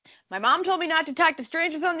My mom told me not to talk to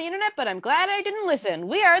strangers on the internet, but I'm glad I didn't listen.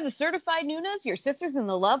 We are the Certified Nunas, your sisters in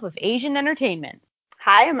the love of Asian entertainment.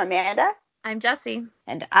 Hi, I'm Amanda. I'm Jessie.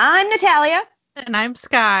 And I'm Natalia. And I'm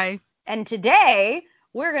Sky. And today,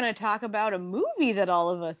 we're going to talk about a movie that all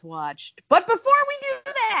of us watched. But before we do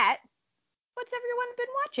that, what's everyone been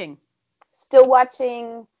watching? Still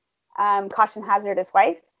watching Caution Hazardous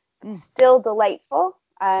Wife. Still delightful.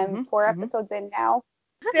 4 episodes in now.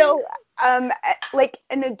 Still like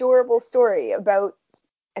an adorable story about,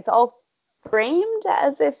 it's all framed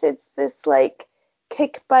as if it's this like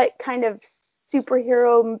kick butt kind of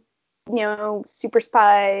superhero, super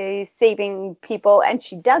spy saving people, and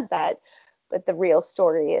she does that, but the real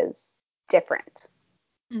story is different.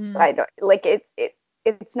 I don't like it.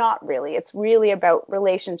 It's not really. It's really about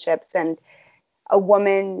relationships and a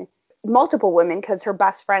woman, multiple women, because her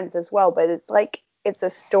best friends as well. But it's a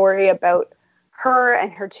story about her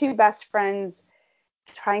and her two best friends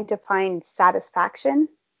trying to find satisfaction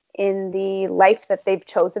in the life that they've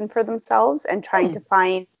chosen for themselves and trying to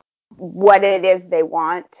find what it is they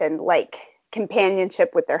want, and like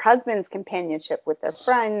companionship with their husbands, companionship with their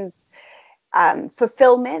friends,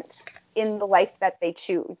 fulfillment in the life that they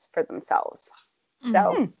choose for themselves.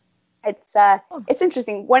 So it's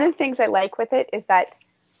interesting. One of the things I like with it is that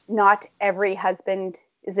not every husband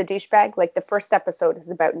is a douchebag. Like the first episode is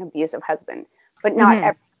about an abusive husband, but not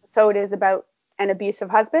every episode is about an abusive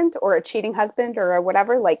husband or a cheating husband or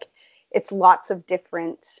whatever. Like it's lots of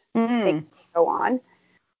different things that go on.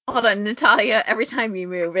 Hold on, Natalia, every time you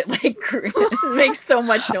move, it makes so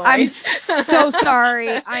much noise. I'm so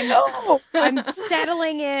sorry. I'm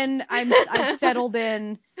settling in. I've settled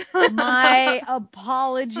in. My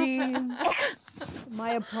apologies.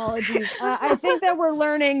 I think that we're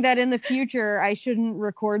learning that in the future I shouldn't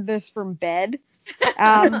record this from bed.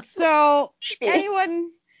 So anyone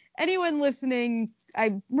listening,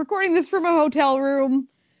 I'm recording this from a hotel room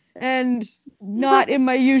and not in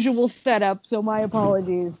my usual setup, so my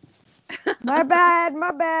apologies. My bad.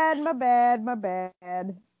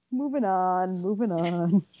 Moving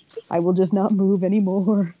on. I will just not move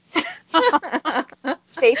anymore.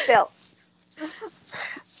 Stay still.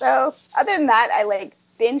 So other than that, I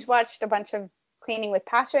binge watched a bunch of Cleaning with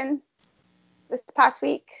Passion this past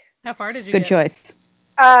week. How far did you get? Good choice.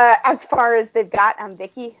 As far as they've got on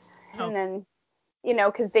Vicky. Oh. And then,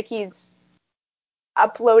 because Vicky's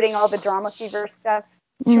uploading all the Drama Fever stuff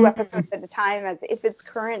 2 episodes at a time as if it's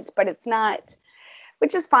current, but it's not,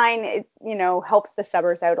 which is fine. It, helps the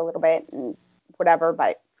subbers out a little bit and whatever,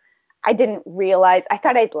 but I didn't realize, I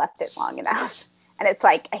thought I'd left it long enough. And it's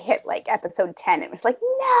like, I hit episode 10. It was like,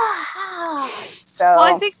 no. So, well,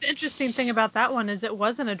 I think the interesting thing about that one is it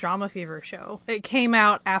wasn't a Drama Fever show. It came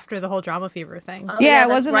out after the whole Drama Fever thing. Oh, yeah, it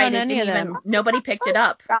that's wasn't right. on any of them. Nobody picked it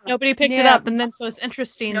up. Nobody picked it up, and then so it's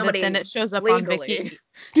interesting that then it shows up legally. on Vicky.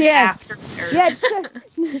 Yes. After. Yes.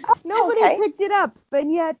 Nobody picked it up,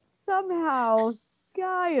 and yet somehow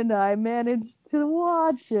Sky and I managed to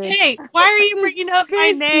watch it. Hey, why are you bringing up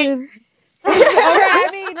my name?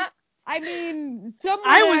 I mean, someone,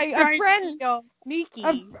 I was a friend, to be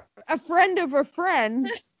sneaky. A friend of a friend.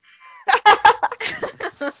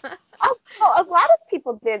 well, a lot of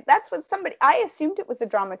people did. That's what I assumed it was a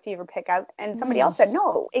Drama Fever pickup, and somebody else said,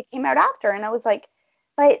 no, it came out after. And I was like,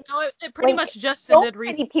 but no, it pretty much just so ended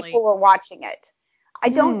recently. Many people were watching it. I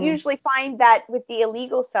don't usually find that with the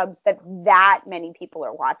illegal subs that many people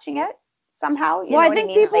are watching it somehow. You know I think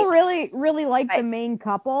what I mean? people really like the main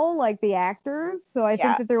couple, like the actors. So I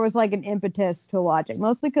think that there was an impetus to watch it,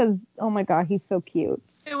 mostly because, oh my god, he's so cute.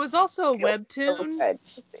 It was also a webtoon,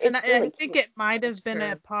 and I think it might have been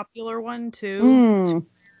a popular one too.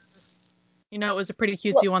 It was a pretty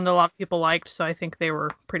cutesy one that a lot of people liked, so I think they were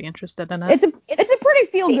pretty interested in it. It's a pretty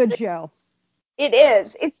feel-good show. It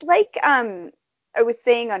is. It's like I was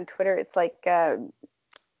saying on Twitter, it's like I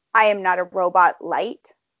Am Not a Robot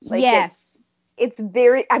light. Yes. It's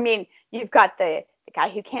very, you've got the guy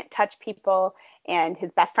who can't touch people, and his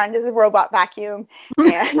best friend is a robot vacuum.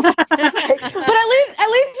 And but at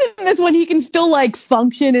least in this one, he can still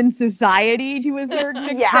function in society to a certain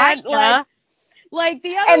extent. Like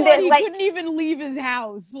the other one, he couldn't even leave his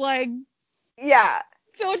house. Yeah.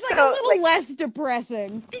 So it's a little less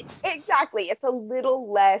depressing. Exactly. It's a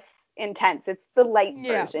little less intense. It's the light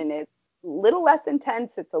version. It's a little less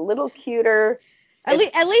intense. It's a little cuter. At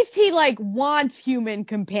least he wants human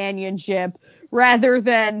companionship rather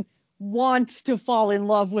than wants to fall in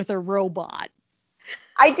love with a robot.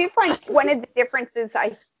 I do find one of the differences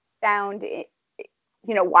I found,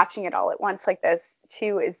 watching it all at once like this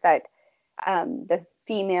too, is that the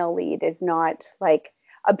female lead is not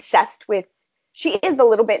obsessed with she is a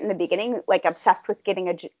little bit in the beginning, like obsessed with getting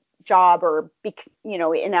a job or,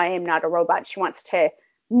 in I Am Not a Robot. She wants to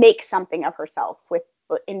make something of herself with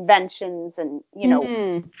inventions and,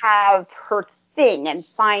 have her thing and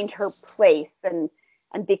find her place and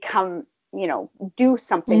become, do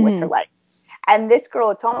something with her life. And this girl,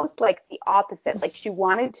 it's almost like the opposite. Like she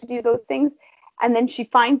wanted to do those things, and then she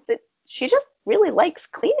finds that she just really likes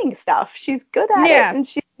cleaning stuff. She's good at it, and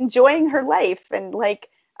she's enjoying her life. And like,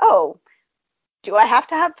 oh, do I have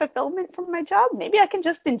to have fulfillment from my job? Maybe I can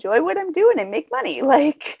just enjoy what I'm doing and make money.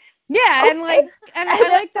 Like, yeah, okay. and I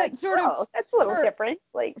like that sort of. That's a little different.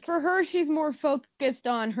 Like for her, she's more focused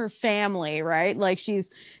on her family, right? Like she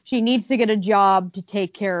needs to get a job to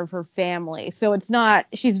take care of her family. So it's not.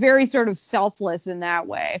 She's very sort of selfless in that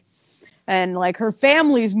way, and like her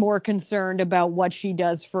family's more concerned about what she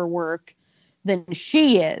does for work than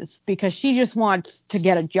she is, because she just wants to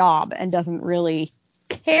get a job and doesn't really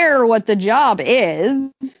care what the job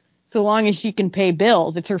is, so long as she can pay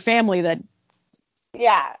bills. It's her family that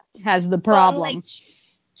has the problem. Well, like,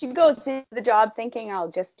 she goes into the job thinking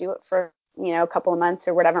I'll just do it for a couple of months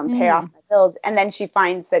or whatever and pay off my bills, and then she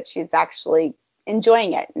finds that she's actually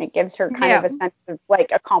enjoying it, and it gives her kind of a sense of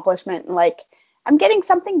like accomplishment and like I'm getting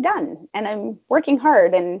something done and I'm working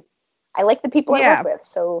hard and I like the people I work with.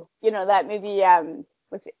 So that movie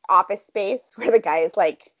was it Office Space, where the guy is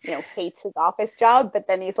like hates his office job, but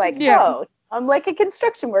then he's like, oh, I'm like a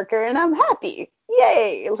construction worker and I'm happy.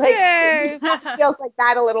 Yay! Like, Yay! It feels like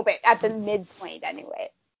that a little bit at the midpoint anyway.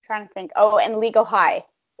 I'm trying to think. Oh, and Legal High,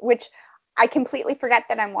 which I completely forget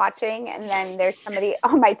that I'm watching, and then there's somebody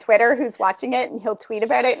on my Twitter who's watching it, and he'll tweet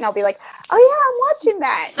about it, and I'll be like, oh yeah, I'm watching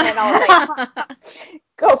that, and then I'll like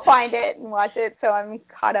go find it and watch it. So I'm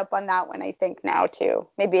caught up on that one, I think, now too.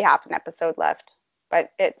 Maybe half an episode left,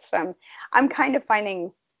 but it's I'm kind of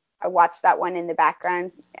finding I watch that one in the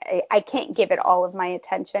background. I can't give it all of my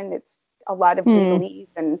attention. It's a lot of legalese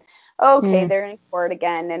and they're in court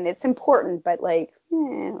again, and it's important, but like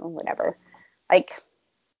whatever. Like,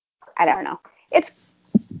 I don't know. It's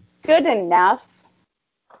good enough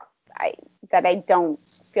that I don't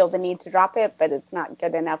feel the need to drop it, but it's not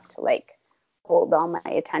good enough to like hold all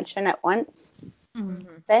my attention at once.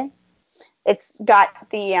 Mm-hmm. It's got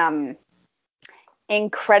the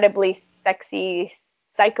incredibly sexy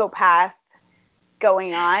psychopath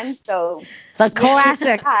going on, so the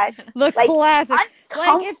classic, classic,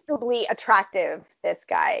 uncomfortably attractive. This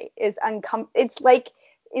guy is it's like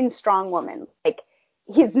in Strong Woman, like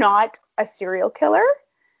he's not a serial killer,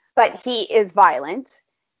 but he is violent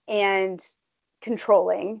and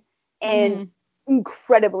controlling and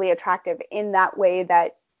incredibly attractive in that way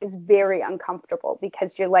that is very uncomfortable,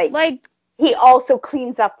 because you're like he also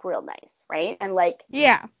cleans up real nice, right? And like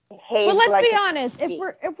but let's be honest,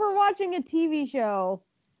 if we're watching a TV show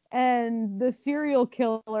and the serial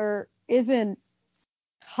killer isn't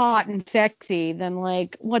hot and sexy, then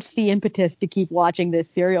like what's the impetus to keep watching this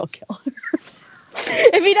serial killer?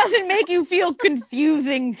 If he doesn't make you feel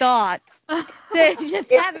confusing thoughts, they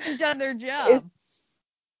just haven't done their job.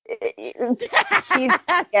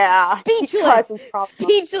 Speechless,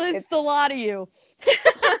 the lot of you.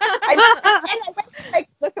 I went to like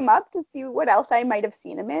look him up to see what else I might have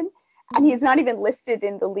seen him in, and he's not even listed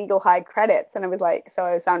in the Legal High credits. And I was like, so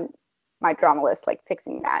I was on my drama list, like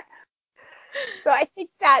fixing that. So I think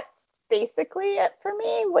that's basically it for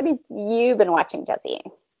me. What have you been watching, Jessie?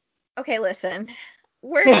 Okay, listen,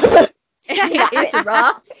 it's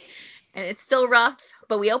rough, and it's still rough,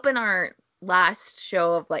 but we open our last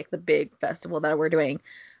show of like the big festival that we're doing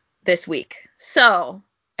this week, so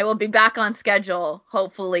I will be back on schedule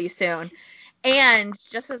hopefully soon. And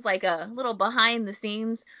just as like a little behind the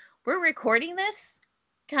scenes, we're recording this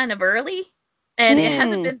kind of early, and it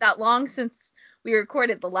hasn't been that long since we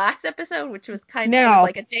recorded the last episode, which was kind of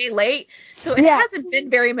like a day late. So it hasn't been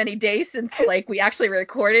very many days since like we actually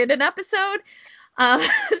recorded an episode.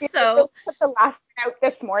 So put the last one out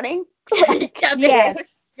this morning.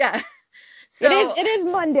 Yeah. So it is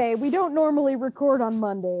Monday. We don't normally record on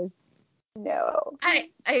Mondays. No. I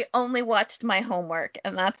only watched my homework,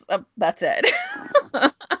 and that's it.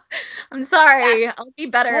 I'm sorry. I'll be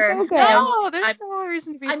better. Okay. No, there's no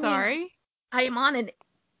reason to be sorry. I am on an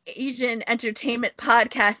Asian entertainment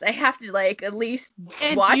podcast. I have to like at least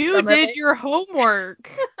and watch you some did of it. your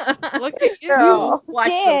homework. Look at you. Girl. Watch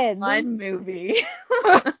the one movie.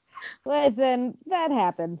 Listen, that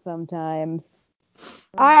happens sometimes.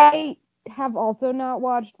 I have also not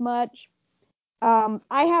watched much. I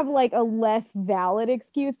have like a less valid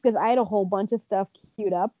excuse because I had a whole bunch of stuff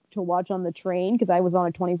queued up to watch on the train because I was on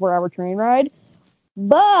a 24-hour train ride.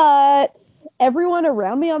 But everyone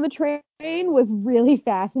around me on the train was really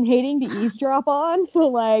fascinating to eavesdrop on. So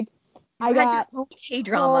like, I got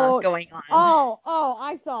K-drama going on. Oh,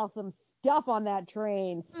 I saw some stuff on that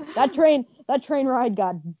train. That train ride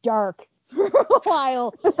got dark for a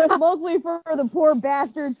while, mostly for the poor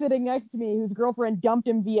bastard sitting next to me whose girlfriend dumped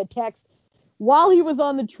him via text while he was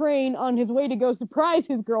on the train on his way to go surprise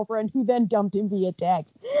his girlfriend, who then dumped him via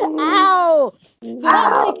text. Ow! So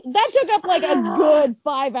that took up like a good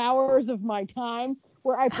 5 hours of my time,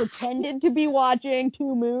 where I pretended to be watching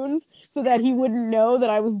Two Moons so that he wouldn't know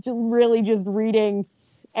that I was really just reading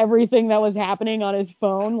everything that was happening on his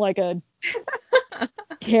phone like a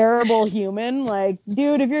terrible human. Like,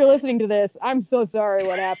 dude, if you're listening to this, I'm so sorry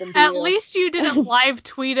what happened to you. At least you didn't live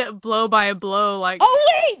tweet it blow by blow like. Oh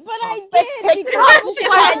wait, but I did because I was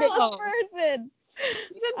a person.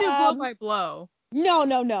 You didn't do blow by blow. No.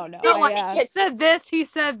 He said this, he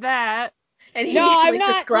said that. And he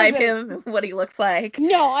described him, what he looks like.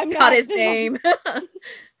 No, I'm not. Got his name.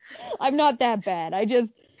 I'm not that bad.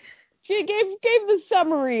 She gave the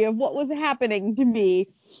summary of what was happening to me,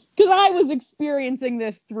 because I was experiencing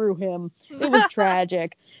this through him. It was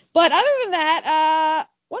tragic. But other than that,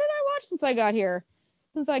 what did I watch since I got here?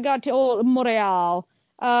 Since I got to old Montreal?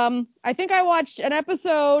 I think I watched an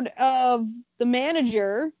episode of The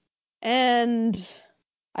Manager, and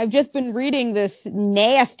I've just been reading this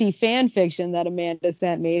nasty fan fiction that Amanda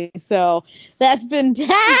sent me. So that's been Ricky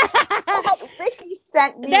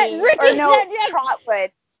sent me.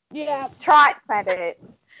 Trotwood. Yeah. Trot sent it.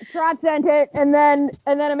 And then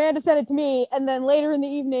Amanda sent it to me, and then later in the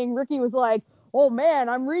evening, Ricky was like, "Oh man,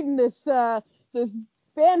 I'm reading this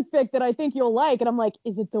fanfic that I think you'll like," and I'm like,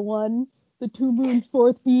 "Is it the Two Moons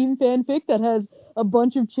Fourth Beam fanfic that has a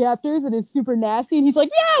bunch of chapters and is super nasty?" And he's like,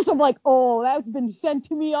 "Yes!" I'm like, "Oh, that's been sent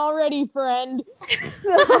to me already, friend."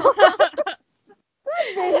 So, that's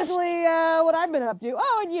basically what I've been up to.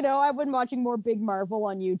 Oh, and I've been watching more Big Marvel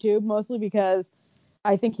on YouTube, mostly because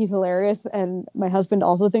I think he's hilarious, and my husband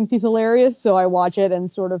also thinks he's hilarious, so I watch it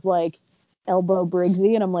and sort of like elbow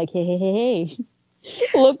Briggsy, and I'm like, hey.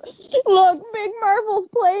 Look, Big Marvel's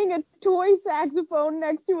playing a toy saxophone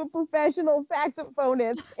next to a professional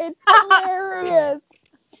saxophonist. It's hilarious.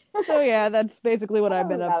 So yeah, that's basically what I've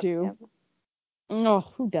been up to. Him. Oh,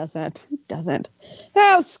 who doesn't?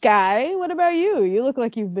 Now, Sky, what about you? You look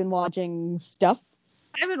like you've been watching stuff.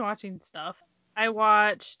 I've been watching stuff.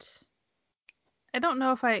 I don't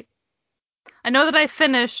know if I know that I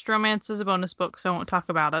finished Romance is a Bonus Book, so I won't talk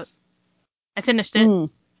about it. I finished it. So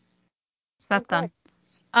that's done.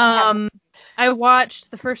 I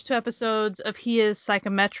watched the first 2 episodes of He is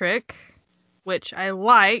Psychometric, which I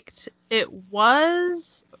liked.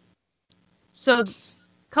 So a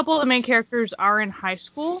couple of the main characters are in high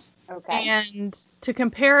school. Okay. And to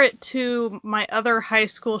compare it to my other high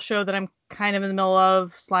school show that I'm kind of in the middle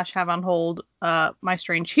of / have on hold, My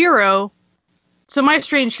Strange Hero. So My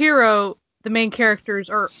Strange Hero, the main characters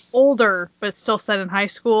are older, but it's still set in high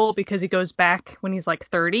school because he goes back when he's like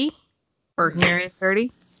 30 or nearing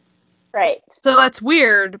 30. Right. So that's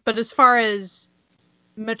weird, but as far as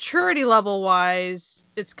maturity level wise,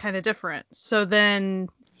 it's kind of different. So then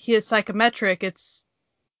He is Psychometric, it's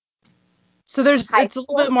a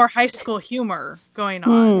little bit more high school humor going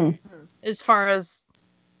on as far as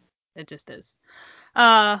it just is.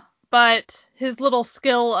 But his little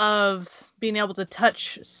skill of being able to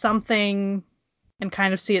touch something and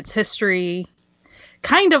kind of see its history,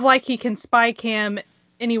 kind of like he can spy cam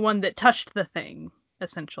anyone that touched the thing,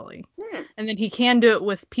 essentially. And then he can do it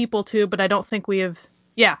with people too, but I don't think we have.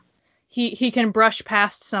 Yeah, he can brush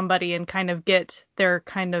past somebody and kind of get their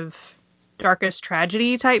kind of darkest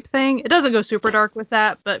tragedy type thing. It doesn't go super dark with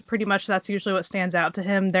that, but pretty much that's usually what stands out to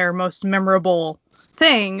him, their most memorable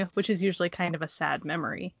thing, which is usually kind of a sad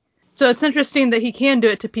memory. So it's interesting that he can do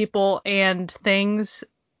it to people and things.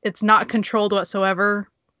 It's not controlled whatsoever.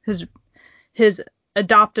 His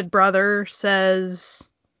adopted brother says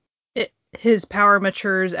his power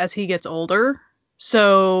matures as he gets older.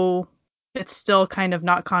 So it's still kind of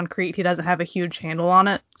not concrete. He doesn't have a huge handle on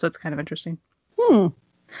it. So it's kind of interesting.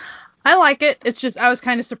 I like it. It's just I was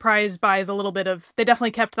kind of surprised by the little bit of, they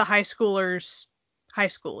definitely kept the high schoolers high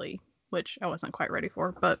schooly, which I wasn't quite ready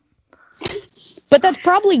for, but that's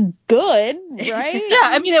probably good, right? Yeah,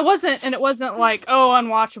 I mean, it wasn't like, oh,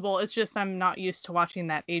 unwatchable. It's just I'm not used to watching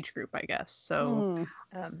that age group, I guess. So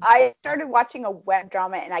I started watching a web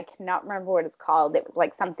drama, and I cannot remember what it's called. It was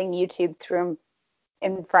like something YouTube threw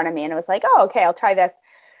in front of me, and it was like, oh, okay, I'll try this.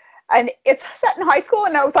 And it's set in high school,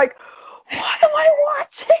 and I was like, what am I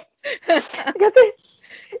watching? Because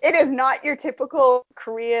it is not your typical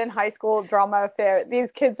Korean high school drama affair. These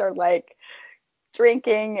kids are like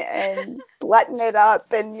drinking and slutting it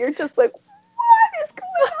up, and you're just like, what is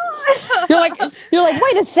going on? You're like,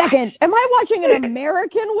 wait a second, am I watching an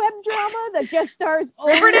American web drama that just stars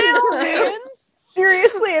only Koreans?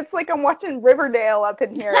 Seriously, it's like I'm watching Riverdale up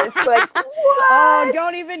in here. It's like, what? Oh,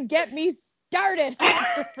 don't even get me started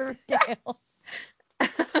on Riverdale.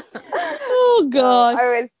 Oh gosh.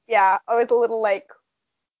 I was a little like,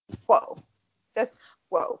 whoa, just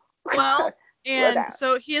whoa. Well, and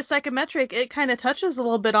so he is psychometric. It kind of touches a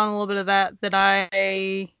little bit of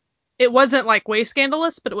that it wasn't like way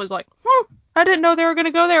scandalous, but it was like, I didn't know they were going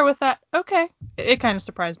to go there with that. Okay. It kind of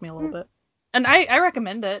surprised me a little bit. And I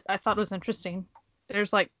recommend it. I thought it was interesting.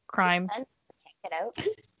 There's like crime. Check it out.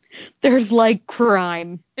 There's like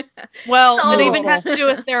crime. Well, it even has to do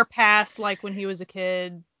with their past, like when he was a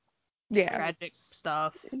kid. Yeah. Tragic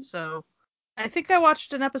stuff. So I think I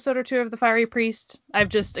watched an episode or two of The Fiery Priest. I've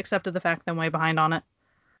just accepted the fact that I'm way behind on it.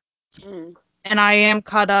 And I am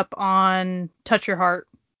caught up on Touch Your Heart.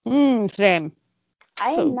 Same.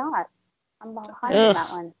 I am not. I'm behind on that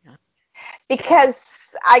one. Because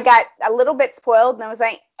I got a little bit spoiled and I was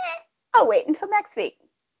like, I'll wait until next week.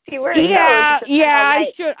 See where it goes.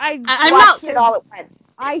 I should. I'm watched it all at once.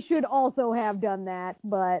 I should also have done that,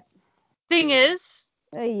 but thing is,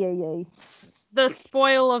 the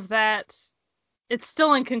spoil of that, it's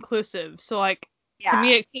still inconclusive. So like to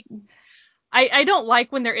me, I don't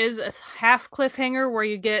like when there is a half cliffhanger where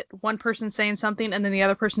you get one person saying something and then the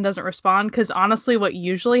other person doesn't respond. Because honestly, what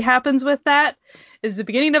usually happens with that is the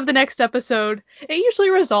beginning of the next episode. It usually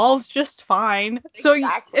resolves just fine.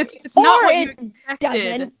 Exactly. So it's not what you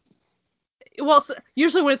expected. Doesn't. Well,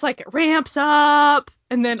 usually when it's like it ramps up,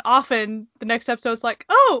 and then often the next episode's like,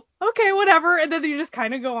 oh, okay, whatever, and then you just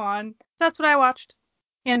kind of go on. So that's what I watched.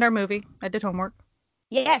 And our movie. I did homework.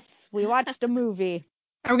 Yes, we watched a movie.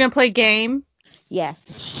 Are we going to play a game? Yes.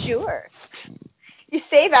 Sure. You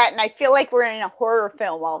say that, and I feel like we're in a horror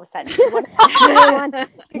film all of a sudden. Do you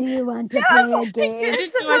want to play a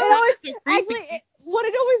game? Actually, what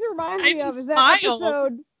it always reminds me of is that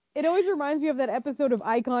episode. It always reminds me of that episode of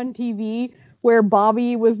Icon TV where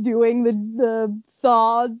Bobby was doing the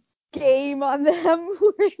Saw game on them.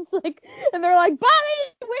 Where it's like, and they're like, Bobby,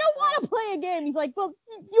 we don't want to play a game. He's like, well,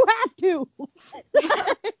 you have to.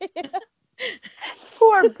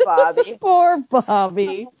 Poor Bobby. Poor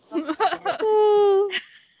Bobby.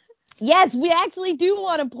 Yes, we actually do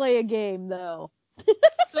want to play a game, though.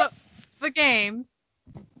 So it's the game,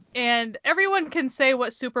 and everyone can say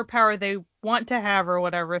what superpower they want to have or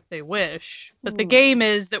whatever if they wish. But the game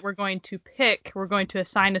is that we're going to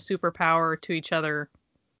assign a superpower to each other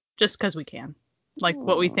just because we can. Like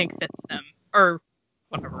what we think fits them. Or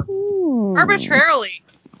whatever. Arbitrarily.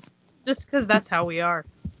 Just because that's how we are.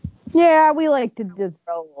 Yeah, we like to just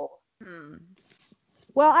roll.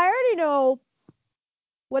 Well, I already know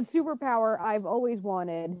what superpower I've always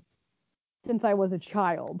wanted since I was a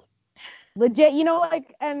child. Legit,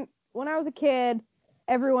 and when I was a kid,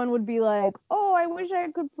 everyone would be like, oh, I wish I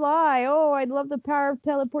could fly. Oh, I'd love the power of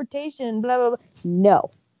teleportation, blah, blah, blah. No,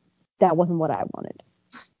 that wasn't what I wanted.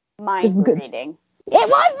 Mind reading. It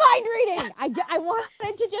was mind reading. I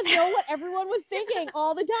wanted to just know what everyone was thinking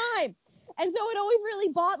all the time. And so it always really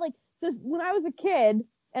when I was a kid,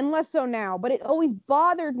 and less so now, but it always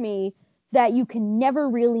bothered me that you can never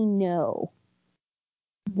really know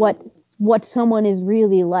what someone is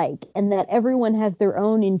really like, and that everyone has their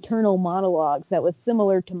own internal monologues that was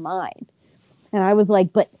similar to mine. And I was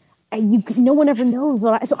like, but no one ever knows so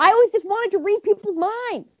I always just wanted to read people's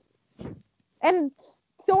minds. And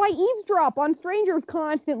so I eavesdrop on strangers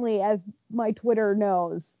constantly, as my Twitter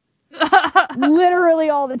knows. Literally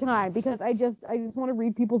all the time, because I just want to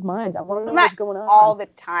read people's minds. I want to know what's going on. All the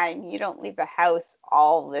time. You don't leave the house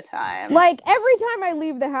all the time. Like every time I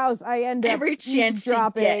leave the house, I end up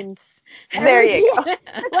eavesdropping. There you go.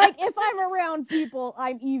 Like if I'm around people,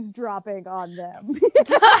 I'm eavesdropping on them.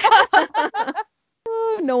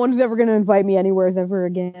 No one's ever gonna invite me anywhere ever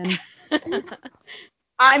again.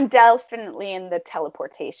 I'm definitely in the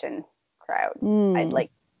teleportation crowd.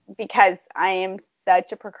 Because I am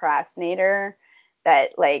such a procrastinator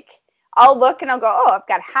that I'll look and I'll go, oh, I've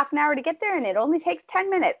got half an hour to get there and it only takes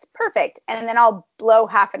 10 minutes. Perfect. And then I'll blow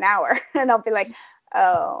half an hour and I'll be like,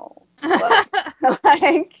 oh, now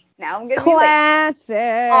I'm going to be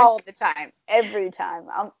late. All the time. Every time.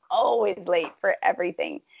 I'm always late for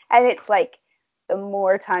everything. And it's like the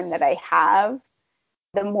more time that I have,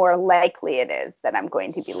 the more likely it is that I'm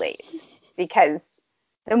going to be late. Because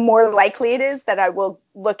the more likely it is that I will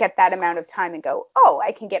look at that amount of time and go, oh,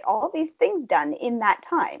 I can get all these things done in that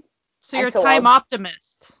time. So you're a time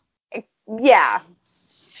optimist. Yeah,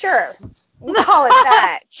 sure. We'll call it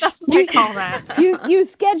that. That's what I call that. You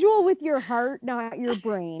schedule with your heart, not your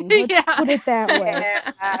brain. Let's put it that way.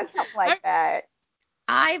 Yeah, something like that.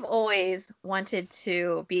 I've always wanted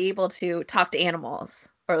to be able to talk to animals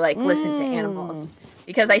or like listen to animals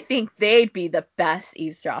because I think they'd be the best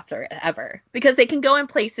eavesdropper ever because they can go in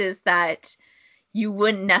places that you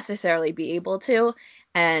wouldn't necessarily be able to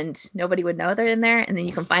and nobody would know they're in there, and then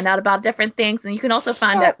you can find out about different things, and you can also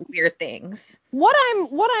find out weird things. What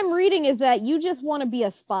I'm reading is that you just want to be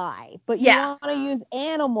a spy, but you want to use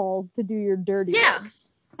animals to do your dirty work.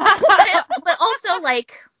 But also,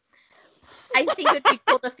 like, I think it'd be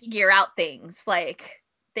cool to figure out things. Like,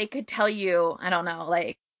 they could tell you, I don't know,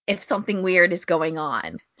 like, if something weird is going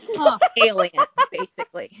on. Aliens,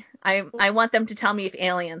 basically. I want them to tell me if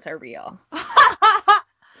aliens are real.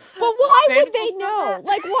 But why would they know?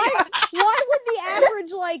 Like, why would the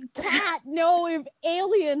average, like, cat know if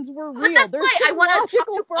aliens were real? That's why I want to talk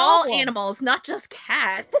to all animals, not just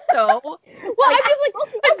cats, so... Well, I mean, like,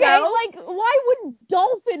 okay, like, why wouldn't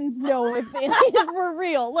dolphins know if aliens were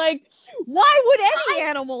real? Like, why would any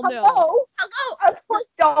animal know? Hello? Of course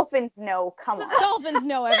dolphins know, come on. Dolphins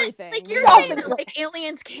know everything. Like, you're saying that, like,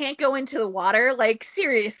 aliens can't go into the water? Like,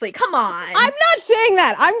 seriously, come on. I'm not saying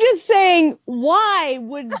that. I'm just saying, why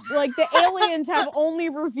would, like, the aliens have only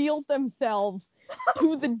revealed themselves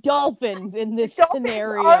to the dolphins in this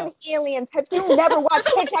scenario? Are the aliens? Have you never watched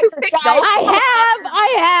Hitchhiker's Guide?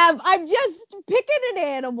 I have. I'm just picking an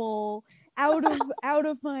animal out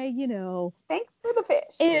of my, you know. Thanks for the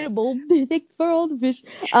fish. Animal. Thanks for all the fish.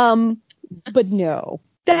 But no,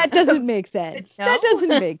 that doesn't make sense. No? That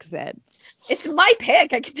doesn't make sense. It's my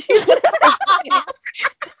pick. I can choose whatever I want.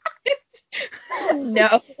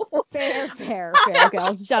 No. Fair. Okay,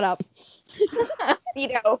 I'll shut up.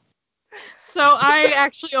 Veto. So I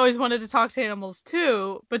actually always wanted to talk to animals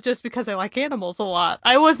too, but just because I like animals a lot.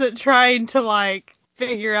 I wasn't trying to like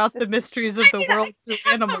figure out the mysteries of the world through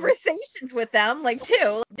animals. Conversations with them, like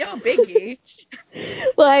too. No biggie.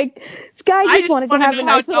 Like Sky just wanted to have a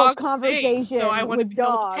nice little think, conversation so with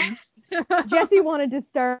dogs. Jesse wanted to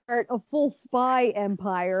start a full spy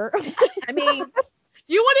empire. I mean,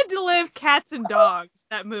 you wanted to live Cats and Dogs,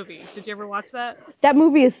 that movie. Did you ever watch that? That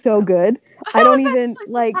movie is so good. I don't even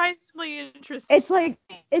like. Surprisingly interesting.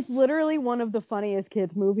 It's literally one of the funniest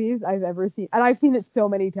kids movies I've ever seen, and I've seen it so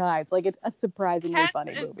many times. Like, it's a surprisingly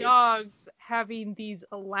funny movie. Cats and dogs having these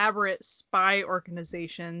elaborate spy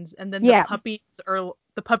organizations, and then the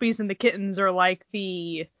puppies and the kittens are like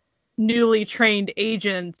the newly trained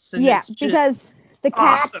agents. And because the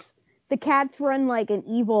cats. Awesome. The cats run like an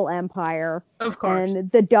evil empire. Of course.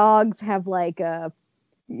 And the dogs have like a,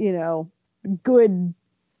 you know, good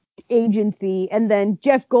agency. And then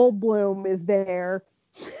Jeff Goldblum is there.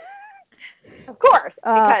 Of course.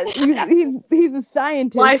 Because he's a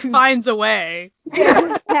scientist. Life finds a way.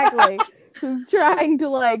 Yeah, exactly. Who's trying to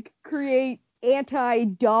like create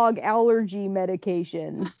anti-dog allergy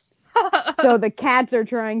medication. So the cats are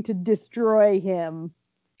trying to destroy him.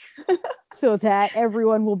 So that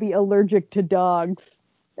everyone will be allergic to dogs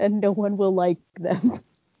and no one will like them.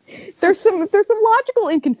 There's some logical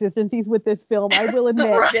inconsistencies with this film, I will admit.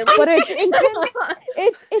 Really? But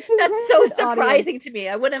it's that's so surprising to me.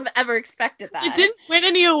 I wouldn't have ever expected that. It didn't win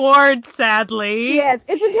any awards, sadly. Yes,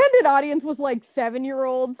 its intended audience was like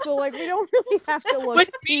 7-year-olds, so like we don't really have to look.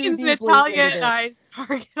 Which means Natalia and I's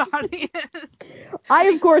target audience. I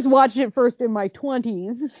of course watched it first in my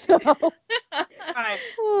 20s, so. Right.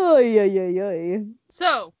 Oh yeah.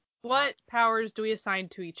 So, what powers do we assign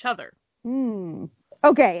to each other?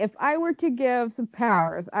 Okay, if I were to give some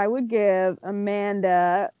powers, I would give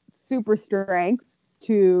Amanda super strength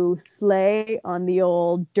to slay on the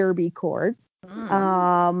old derby court.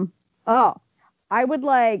 I would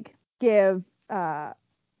like give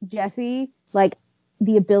Jessie like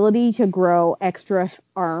the ability to grow extra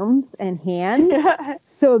arms and hands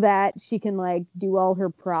so that she can like do all her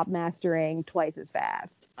prop mastering twice as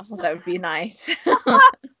fast. Oh, that would be nice.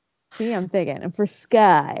 See, I'm thinking. And for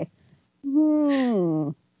Sky,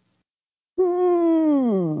 You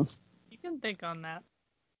can think on that.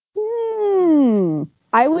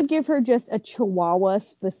 I would give her just a Chihuahua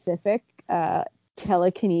specific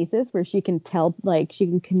telekinesis where she can she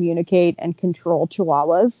can communicate and control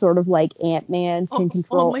Chihuahuas, sort of like Ant-Man can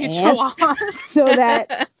control ants. Chihuahuas. so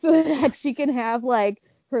that she can have like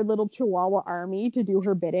her little Chihuahua army to do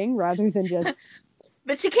her bidding rather than just.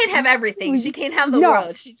 But she can't have everything. She can't have the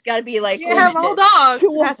world. She's got to be like. You can't have all dogs.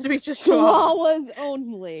 It has to be just Chihuahuas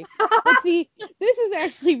only. But see, this is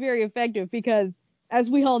actually very effective because, as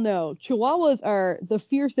we all know, Chihuahuas are the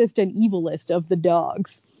fiercest and evilest of the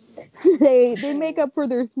dogs. They make up for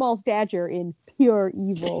their small stature in pure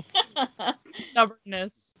evil.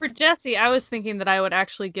 Stubbornness. For Jessie, I was thinking that I would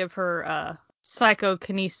actually give her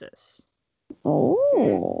psychokinesis.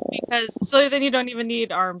 Oh. Because so then you don't even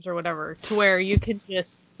need arms or whatever, to where you can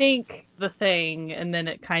just think the thing and then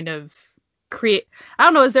it kind of create. I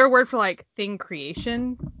don't know. Is there a word for like thing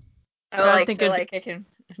creation? Oh, like so like it can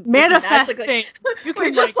manifest things. You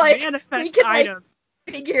can just like manifest we can, items.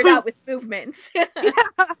 Like, figure it out with movements.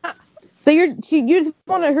 So you just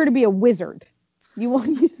want her to be a wizard. You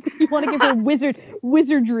want to give her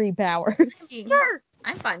wizardry powers. Sure.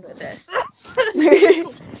 I'm fine with this.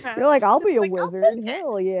 You're like, I'll be a wizard.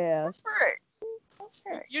 Hell yeah.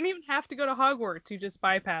 Sure. You don't even have to go to Hogwarts. You just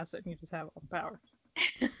bypass it and you just have all the power.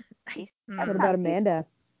 Nice. What about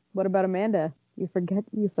Amanda? You forgot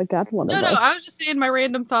one of us. No, I was just saying my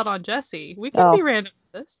random thought on Jessie. We can be random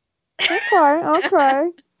with this. Okay.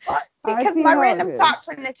 Because my random thought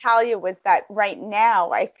for Natalia was that right now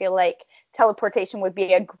I feel like teleportation would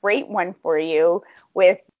be a great one for you,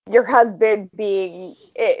 with your husband being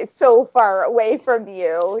so far away from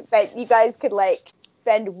you that you guys could like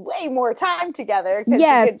spend way more time together, because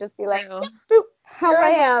you could just be like, boop, here I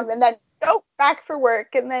am, and then back for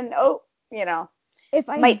work, and then if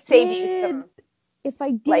I might save you some. If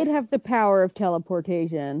I did have the power of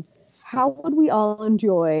teleportation, how would we all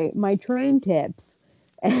enjoy my train tips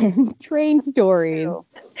and train stories?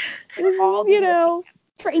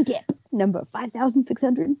 Train tip number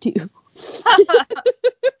 5602.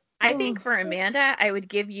 I think for Amanda, I would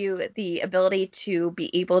give you the ability to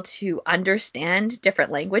be able to understand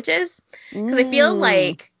different languages. Because I feel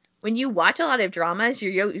like when you watch a lot of dramas,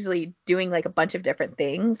 you're usually doing like a bunch of different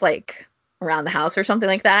things, like around the house or something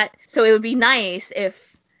like that. So it would be nice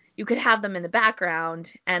if you could have them in the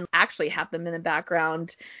background and actually have them in the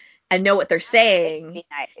background and know what they're saying.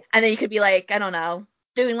 Nice. And then you could be like, I don't know,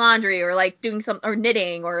 doing laundry or like doing or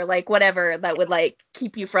knitting or like whatever that would like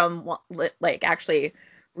keep you from like actually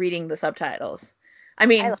reading the subtitles. I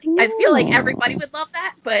mean, I feel like everybody would love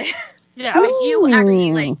that, but if you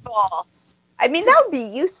actually like, I mean, that would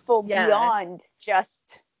be useful beyond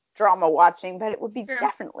just drama watching, but it would be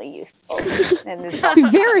definitely useful.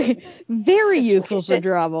 Very, very useful for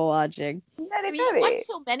drama watching. I mean, you watch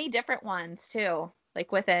so many different ones too.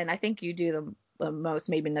 Like within, I think you do the most.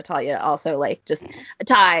 Maybe Natalia also like just a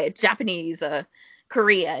Thai, Japanese,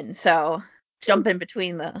 Korean. So jump in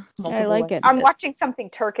between the multiple. I like it. I'm watching something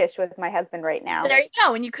Turkish with my husband right now. There you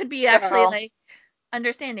go, and you could be actually like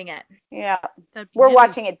understanding it. Yeah, we're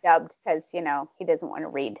watching it dubbed because he doesn't want to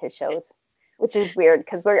read his shows, which is weird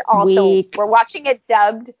because we're watching it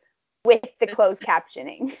dubbed with the closed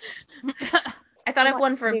captioning. I thought of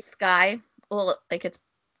one from Sky. Well, like it's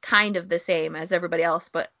kind of the same as everybody else,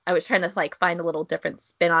 but I was trying to like find a little different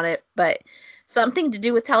spin on it, but something to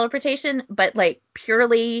do with teleportation, but like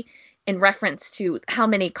purely in reference to how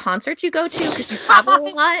many concerts you go to, because you travel a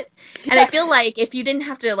lot. And I feel like if you didn't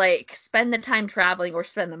have to like spend the time traveling or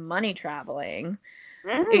spend the money traveling,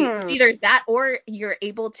 it's either that or you're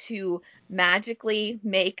able to magically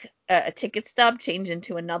make a ticket stub change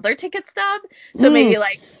into another ticket stub. So maybe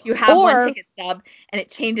like you have one ticket stub and it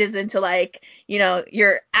changes into like,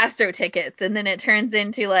 your Astro tickets, and then it turns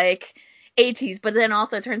into like 80s, but then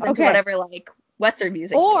also turns into whatever like Western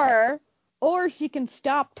music. Or she can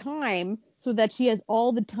stop time so that she has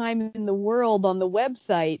all the time in the world on the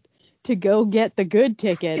website to go get the good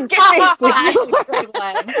ticket. That's a good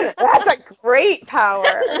one. That's a great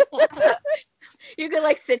power. You could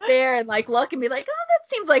like sit there and like look and be like, oh, that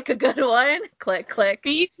seems like a good one. Click, click.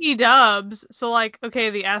 BT dubs. So like, okay,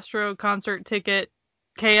 the Astro concert ticket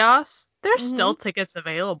chaos. There's still tickets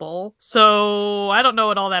available. So I don't know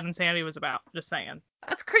what all that insanity was about. Just saying.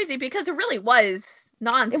 That's crazy because it really was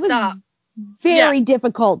nonstop. It was very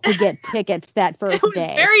difficult to get tickets that first day. It was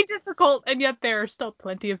very difficult, and yet there are still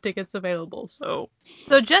plenty of tickets available. So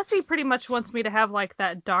Jessie pretty much wants me to have like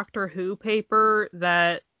that Doctor Who paper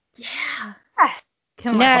that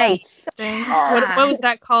can like what was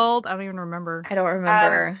that called? I don't even remember. I don't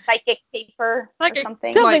remember. Psychic paper or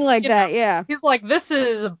something. Something like that, yeah. He's like, this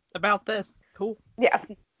is about this. Cool. Yeah.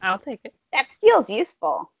 I'll take it. That feels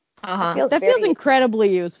useful. That feels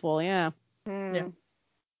incredibly useful, yeah. Yeah.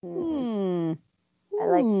 I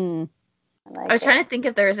like I was trying to think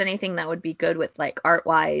if there was anything that would be good with like art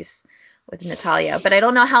wise with Natalia, but I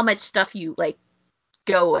don't know how much stuff you like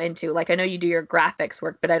go into. Like I know you do your graphics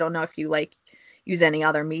work, but I don't know if you like use any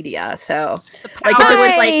other media. So like if it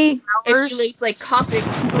was like if you use like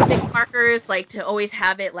Copic markers, like to always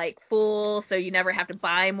have it like full so you never have to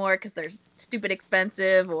buy more because they're stupid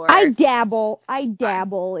expensive. Or I dabble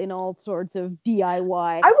in all sorts of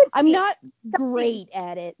DIY. I'm not great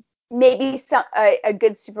at it. Maybe a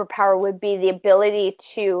good superpower would be the ability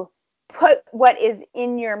to put what is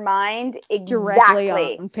in your mind directly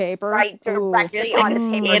on paper. Right, directly on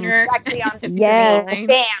the paper. Directly on the screen.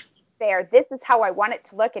 Bam, there. This is how I want it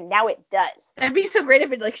to look, and now it does. That'd be so great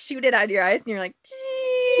if it like shoot it out of your eyes and you're like,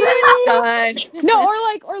 done. No,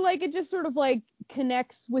 or like it just sort of like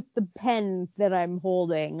connects with the pen that I'm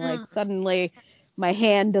holding. Like suddenly my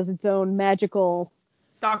hand does its own magical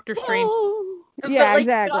Doctor Strange. Yeah, but, like,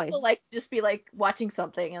 exactly. You could also like just be like watching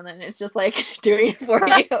something and then it's just like doing it for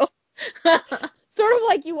you. Sort of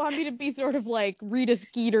like you want me to be sort of like Rita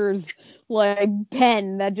Skeeter's like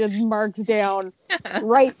pen that just marks down,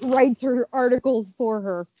 writes her articles for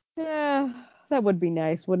her. Yeah, that would be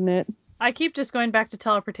nice, wouldn't it? I keep just going back to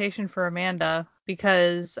teleportation for Amanda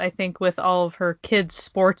because I think with all of her kids'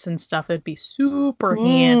 sports and stuff, it'd be super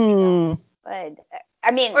handy. But I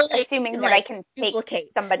mean, assuming that I can take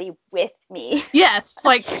somebody with me. Yes,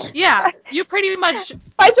 like, yeah, you pretty much... If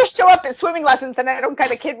I just show up at swimming lessons and I don't got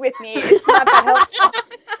a kid with me, it's not that helpful.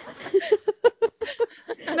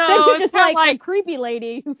 No, it's just like a creepy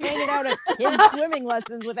lady who's hanging out at kids' swimming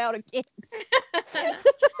lessons without a kid. Kind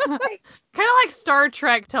of like Star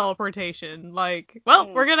Trek teleportation. Like,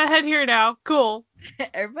 well, we're going to head here now. Cool.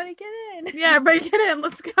 Everybody get in. Yeah, everybody get in.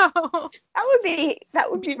 Let's go. That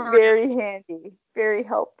would be very handy. Very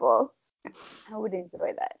helpful. I would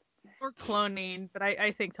enjoy that. Or cloning, but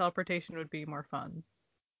I think teleportation would be more fun.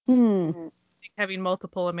 I think having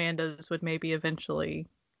multiple Amandas would maybe eventually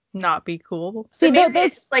not be cool. See, maybe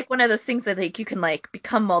it's like one of those things that like you can like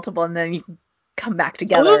become multiple and then you can come back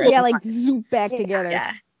together. Yeah, like zoom back together.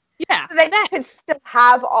 Yeah. Yeah. So that you could still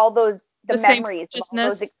have all those the memories of all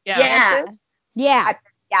those experiences. Yeah.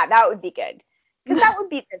 Yeah, that would be good. Because that would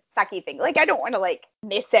be the sucky thing. Like, I don't want to, like,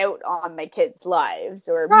 miss out on my kids' lives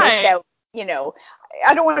or miss out, you know.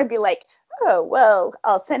 I don't want to be like, oh, well,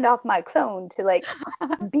 I'll send off my clone to, like,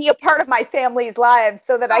 be a part of my family's lives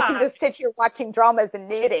so that I can just sit here watching dramas and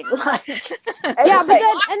knitting. Like, yeah, but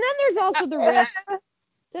then there's also the risk.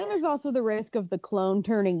 Then there's also the risk of the clone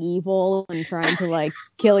turning evil and trying to, like,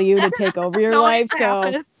 kill you to take over your life.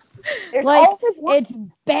 So, like, it's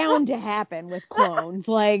bound to happen with clones.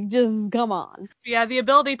 Like, just come on. Yeah, the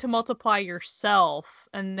ability to multiply yourself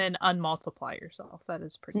and then unmultiply yourself. That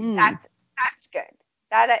is pretty. That's good.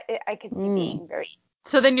 That I could see being very.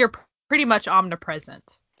 So then you're pretty much omnipresent.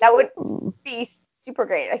 That would be super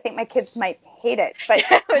great. I think my kids might hate it, but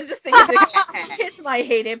I was just thinking the kids might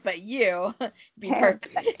hate it, but you be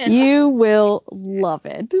perfect. You will love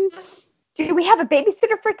it. Do we have a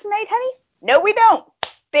babysitter for tonight, honey? No, we don't.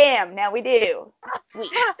 Bam, now we do.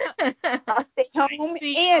 Sweet. I'll stay home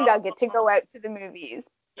and I'll get to go out to the movies.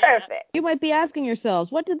 Perfect. You might be asking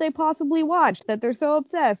yourselves, what did they possibly watch that they're so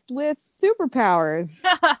obsessed with superpowers?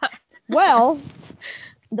 Well,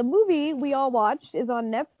 the movie we all watched is on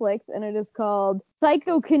Netflix, and it is called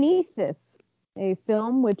Psychokinesis, a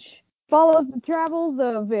film which follows the travels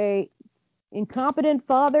of a incompetent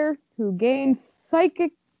father who gains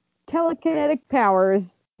psychic telekinetic powers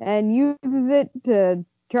and uses it to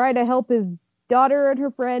try to help his daughter and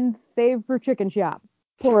her friends save her chicken shop.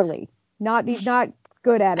 Poorly. He's not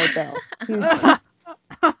good at it, though.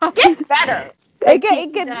 Gets better.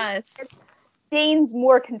 It gains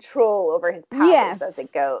more control over his powers as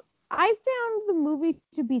it goes. I found the movie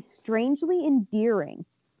to be strangely endearing.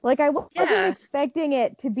 Like, I wasn't expecting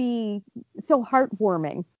it to be so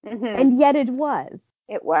heartwarming. And yet it was.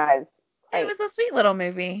 It was. It was a sweet little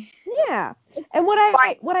movie. Yeah. And what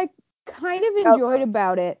I kind of enjoyed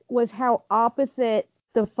about it was how opposite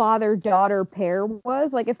the father-daughter pair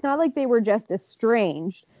was. Like, it's not like they were just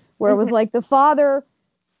estranged, where it was like the father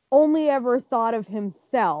only ever thought of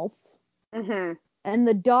himself, and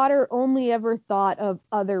the daughter only ever thought of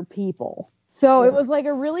other people. So it was like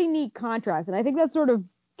a really neat contrast, and I think that sort of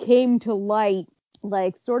came to light,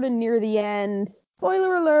 like, sort of near the end.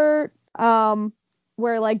 Spoiler alert!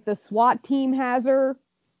 Where, like, the SWAT team has her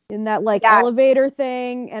in that, like, elevator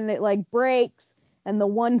thing, and it, like, breaks, and the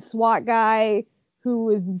one SWAT guy who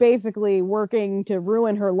is basically working to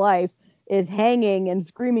ruin her life is hanging and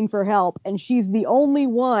screaming for help, and she's the only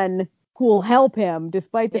one who will help him,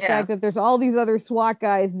 despite the fact that there's all these other SWAT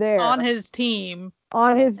guys there. On his team.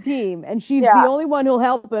 And she's the only one who'll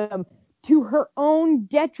help him to her own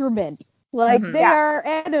detriment. Like, they are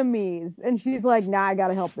enemies. And she's like, nah, I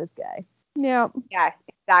gotta help this guy. Yeah. Yeah,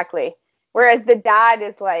 exactly. Whereas the dad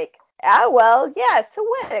is like, well, yeah, so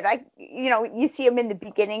what? You see him in the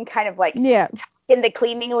beginning kind of like talking the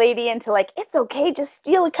cleaning lady into like, it's okay, just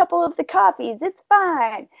steal a couple of the coffees, it's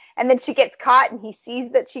fine. And then she gets caught and he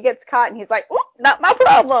sees that she gets caught and he's like, oh, not my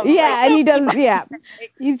problem. Yeah, like, and he doesn't,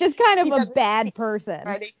 he's just kind of a bad person.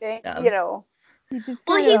 Anything, He's just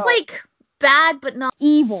he's like bad but not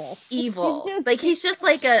evil. He's just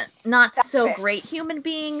like a not so great human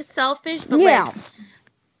being, selfish, but like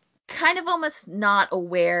kind of almost not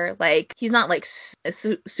aware, like he's not like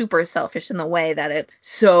super selfish in the way that it's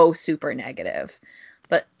so super negative,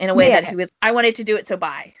 but in a way that he was, I wanted to do it, so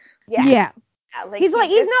bye. Like he's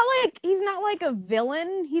not like a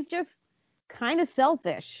villain, he's just kind of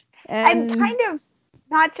selfish and kind of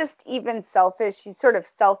not just even selfish, he's sort of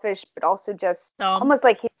selfish but also just almost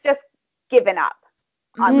like he's just given up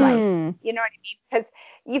on life. You know what I mean? Because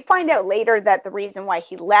you find out later that the reason why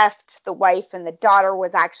he left the wife and the daughter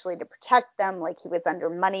was actually to protect them, like he was under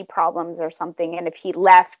money problems or something, and if he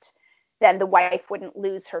left, then the wife wouldn't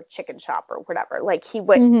lose her chicken shop or whatever. Like she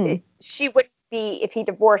wouldn't be, if he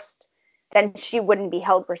divorced, then she wouldn't be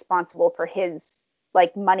held responsible for his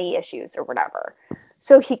like money issues or whatever.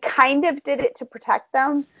 So he kind of did it to protect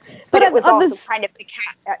them, but it was also kind of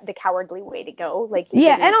the cowardly way to go. Like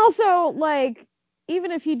and also like,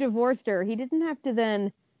 even if he divorced her, he didn't have to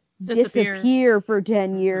then disappear for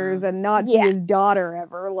 10 years and not see his daughter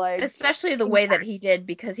ever. Like, especially the way that he did,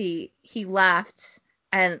 because he left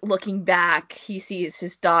and looking back, he sees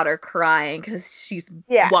his daughter crying because she's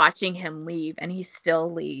watching him leave, and he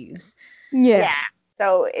still leaves.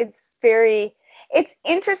 So it's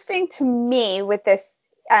interesting to me with this.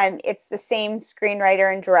 It's the same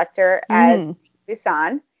screenwriter and director as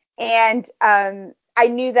Busan, and I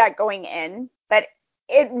knew that going in, but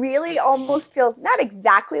it really almost feels not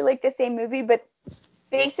exactly like the same movie, but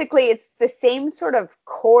basically it's the same sort of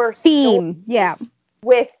core theme,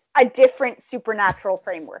 with a different supernatural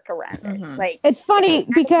framework around it. Like, it's funny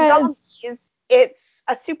because zombies, it's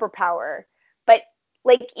a superpower, but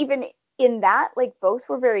like even in that, like both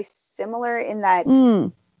were very similar in that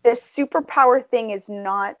the superpower thing is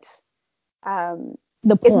not not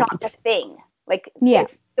the thing. Like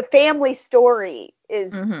it's the family story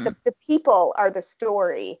is the people are the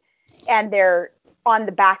story, and they're on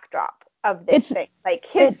the backdrop of this thing. Like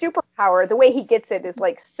his superpower, the way he gets it is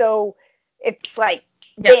like so. It's like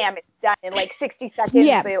bam, it's done in like 60 seconds.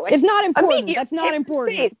 Yeah, like, it's not important. That's not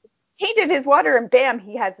important. He did his water, and bam,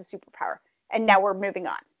 he has a superpower. And now we're moving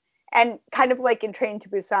on. And kind of like in Train to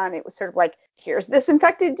Busan, it was sort of like, here's this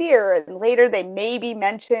infected deer, and later they maybe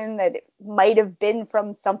mention that it might have been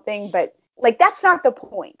from something, but like that's not the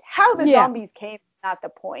point. How the zombies came is not the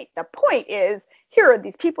point. The point is, here are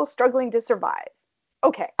these people struggling to survive.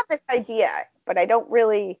 Okay, I have this idea, but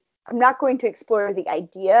I'm not going to explore the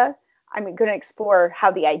idea. I'm going to explore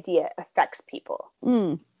how the idea affects people.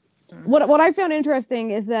 What I found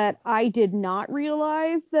interesting is that I did not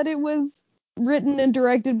realize that it was written and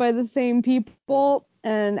directed by the same people,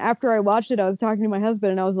 and after I watched it, I was talking to my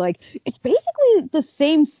husband, and I was like, it's basically the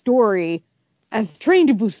same story as Train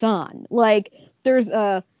to Busan. Like, there's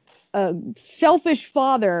a selfish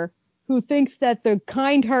father who thinks that the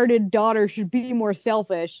kind-hearted daughter should be more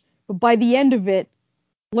selfish, but by the end of it,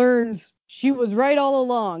 learns she was right all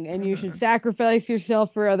along, and you should sacrifice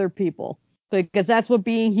yourself for other people, because that's what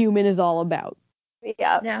being human is all about.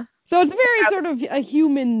 Yeah. So it's very sort of a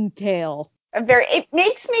human tale. It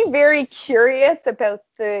makes me very curious about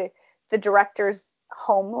the director's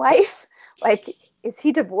home life. Like, is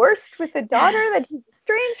he divorced with a daughter that he's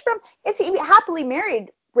estranged from? Is he happily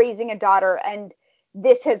married, raising a daughter, and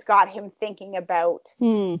this has got him thinking about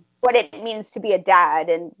what it means to be a dad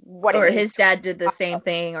and what or it means his dad did the same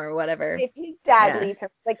thing or whatever. If his dad leaves him,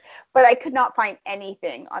 but I could not find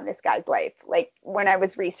anything on this guy's life. Like, when I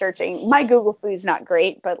was researching, my Google food's not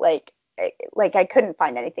great, but I couldn't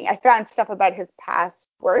find anything. I found stuff about his past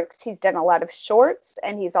works. He's done a lot of shorts,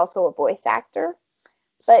 and he's also a voice actor,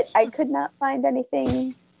 but I could not find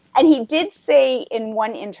anything. And he did say in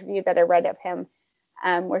one interview that I read of him,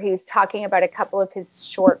 where he was talking about a couple of his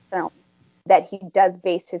short films, that he does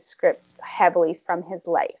base his scripts heavily from his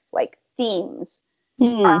life, like themes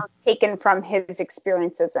are taken from his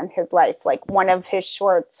experiences in his life. Like, one of his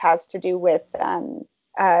shorts has to do with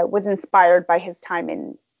was inspired by his time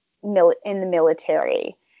in the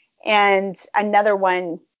military, and another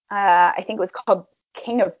one I think it was called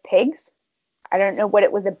King of Pigs. I don't know what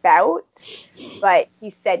it was about, but he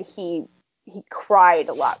said he cried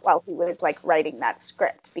a lot while he was like writing that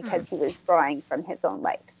script because he was drawing from his own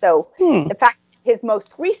life. So the fact that his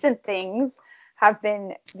most recent things have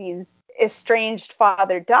been these estranged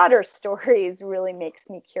father-daughter stories really makes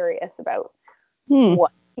me curious about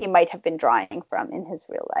what he might have been drawing from in his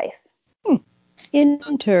real life.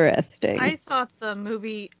 Interesting. I thought the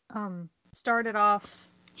movie started off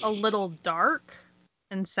a little dark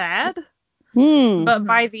and sad. But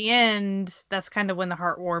by the end, that's kind of when the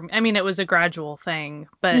heartwarming. I mean, it was a gradual thing,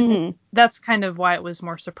 but that's kind of why it was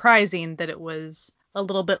more surprising that it was a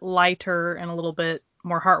little bit lighter and a little bit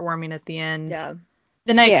more heartwarming at the end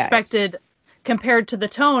than I expected, compared to the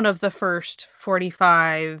tone of the first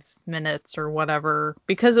 45 minutes or whatever,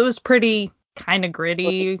 because it was pretty kind of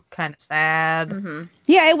gritty, kind of sad.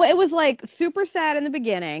 Yeah, it was like super sad in the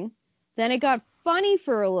beginning, then it got funny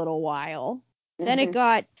for a little while. Then it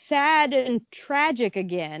got sad and tragic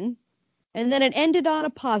again, and then it ended on a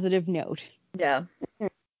positive note. Yeah. And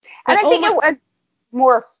I think it was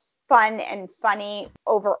more fun and funny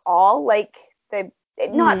overall, like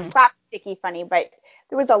not slapsticky funny, but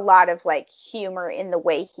there was a lot of like humor in the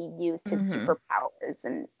way he used his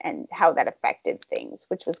superpowers and how that affected things,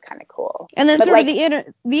 which was kind of cool. And then sort of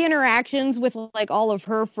the interactions with like all of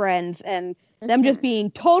her friends and them just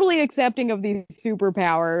being totally accepting of these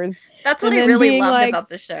superpowers. That's what I really loved about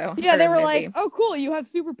the show. Yeah, they were like, oh, cool, you have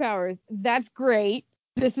superpowers. That's great.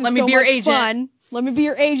 This is Let me be your agent. Fun. Let me be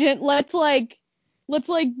your agent. Let's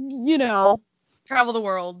you know, travel the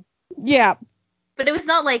world. Yeah. But it was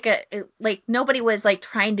not like nobody was like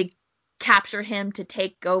trying to capture him to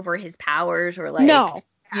take over his powers or like,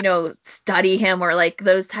 you know, study him or like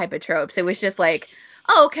those type of tropes. It was just like,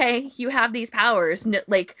 oh, okay, you have these powers. No,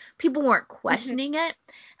 like, people weren't questioning it.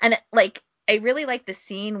 And, like, I really like the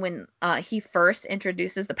scene when he first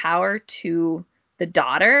introduces the power to the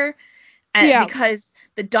daughter. And because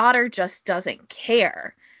the daughter just doesn't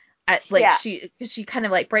care. She kind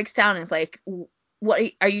of, like, breaks down and is like, what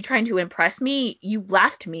are you trying to impress me? You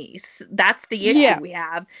left me. That's the issue we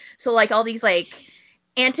have. So, like, all these, like,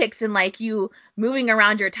 antics and, like, you moving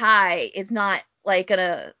around your tie is not, like,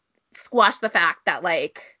 gonna squash the fact that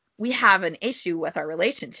like we have an issue with our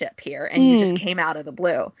relationship here and you just came out of the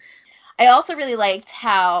blue. I also really liked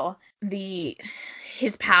how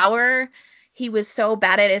his power, he was so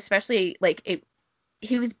bad at it, especially like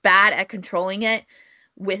he was bad at controlling it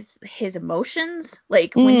with his emotions.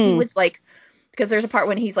 Like when he was like, because there's a part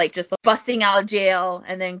when he's like just busting out of jail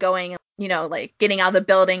and then going, you know, like getting out of the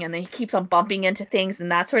building and then he keeps on bumping into things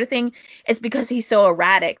and that sort of thing. It's because he's so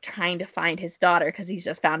erratic trying to find his daughter because he's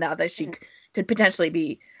just found out that she could potentially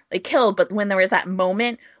be like killed. But when there was that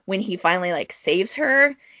moment when he finally like saves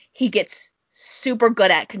her, he gets super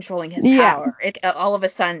good at controlling his power. All of a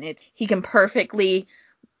sudden he can perfectly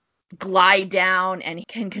glide down and he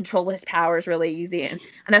can control his powers really easy.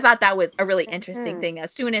 And I thought that was a really interesting thing.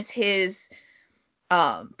 As soon as his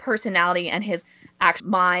personality and his actual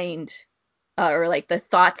mind or like the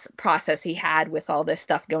thoughts process he had with all this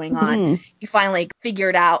stuff going on, he finally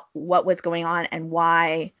figured out what was going on and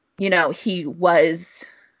why, you know, he was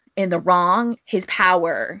in the wrong. His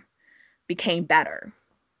power became better.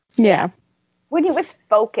 Yeah. When he was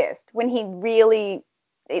focused, when he really,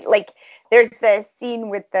 like, there's the scene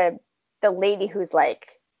with the lady who's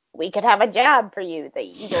like, we could have a job for you, the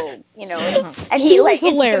evil, you know, and he like,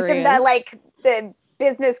 and she gives him that, like, the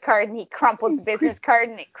business card and he crumples the business card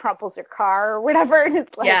and it crumples her car or whatever. And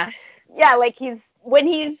it's like, like when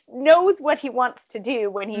he knows what he wants to do,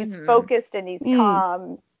 when he's focused and he's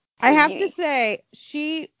calm. I have to say,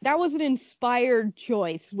 that was an inspired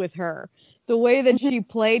choice with her. The way that she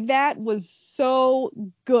played that was so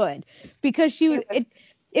good because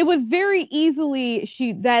it was very easily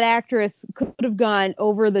that actress could have gone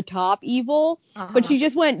over the top evil, but she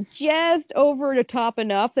just went just over the top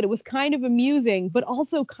enough that it was kind of amusing, but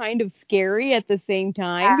also kind of scary at the same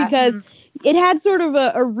time because it had sort of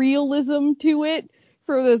a realism to it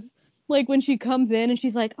for this, like when she comes in and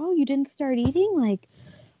she's like, oh, you didn't start eating? Like,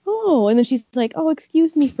 oh, and then she's like, oh,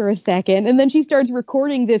 excuse me for a second. And then she starts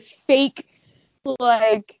recording this fake,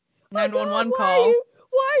 like, 911 call.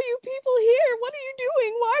 Why are you people here? What are you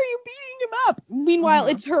doing? Why are you beating him up? Meanwhile,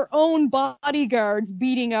 it's her own bodyguards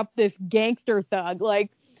beating up this gangster thug.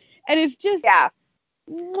 Like, and it's just,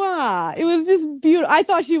 wow. It was just beautiful. I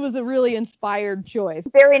thought she was a really inspired choice.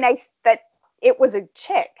 Very nice that it was a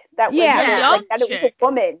chick. That was like that chick. It was a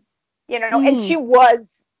woman, you know, and she was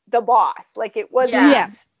the boss. Like it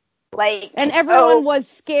wasn't like, and everyone was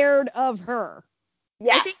scared of her.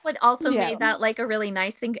 Yeah. I think what also made that like a really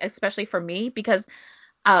nice thing, especially for me, because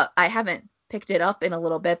I haven't picked it up in a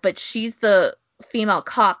little bit, but she's the female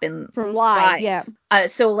cop from Live.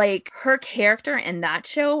 So like her character in that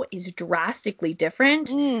show is drastically different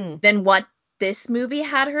than what this movie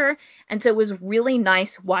had her, and so it was really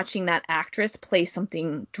nice watching that actress play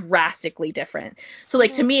something drastically different. So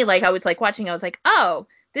like to me, like I was like watching, I was like, oh,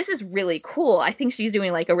 this is really cool. I think she's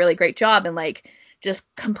doing like a really great job and like just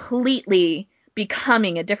completely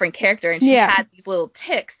becoming a different character. And she had these little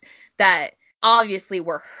ticks that obviously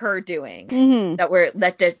were her doing,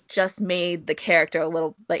 that just made the character a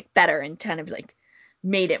little like better and kind of like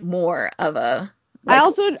made it more of a like,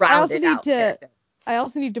 I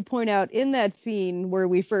also need to point out in that scene where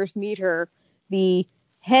we first meet her, the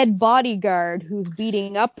head bodyguard who's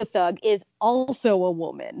beating up the thug is also a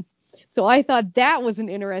woman. So I thought that was an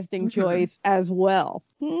interesting choice as well.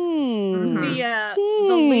 The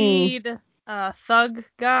lead thug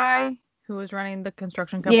guy who was running the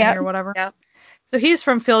construction company or whatever. Yep. So he's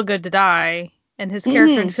from Feel Good to Die, and his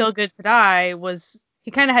character in Feel Good to Die he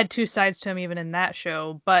kind of had two sides to him even in that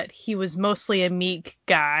show, but he was mostly a meek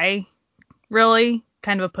guy, really,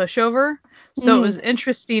 kind of a pushover. So it was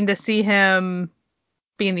interesting to see him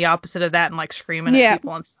being the opposite of that and like screaming at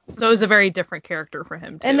people and stuff. So it was a very different character for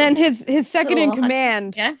him too. And then his second in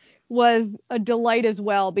command was a delight as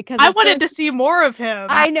well, because I wanted to see more of him.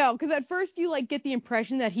 I know, because at first you like get the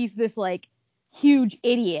impression that he's this like huge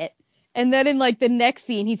idiot. And then in like the next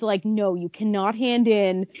scene, he's like, no, you cannot hand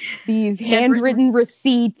in these handwritten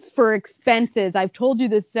receipts for expenses. I've told you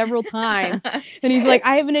this several times. And he's like,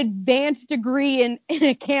 I have an advanced degree in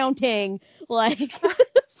accounting. Like,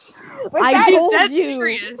 I told you.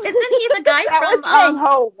 Serious. Isn't he the guy from Hang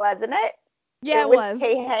Ho, wasn't it? Yeah, it was.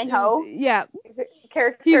 Tae Hang Ho. Yeah.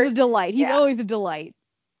 Character. He's a delight. He's always a delight.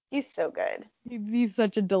 He's so good. He's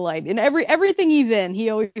such a delight. In everything he's in, he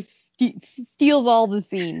always steals all the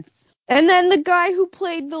scenes. And then the guy who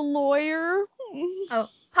played the lawyer. Oh,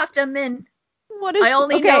 Park Jung-min. I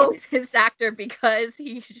only know his actor because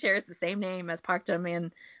he shares the same name as Park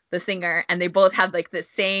Jung-min, the singer, and they both have like the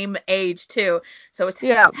same age too. So it's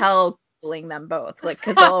hell Googling them both, like,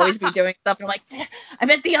 because they'll always be doing stuff. And I'm like, I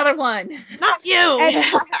meant the other one, not you. And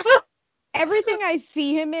everything I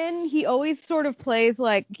see him in, he always sort of plays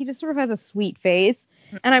like, he just sort of has a sweet face.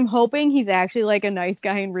 And I'm hoping he's actually like a nice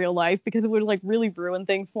guy in real life, because it would like really ruin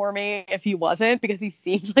things for me if he wasn't, because he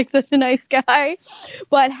seems like such a nice guy.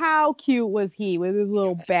 But how cute was he with his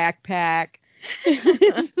little backpack?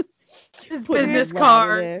 His business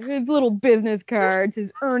cards. His little business cards,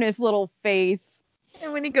 his earnest little face.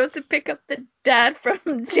 And when he goes to pick up the dad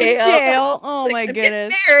from jail. Oh my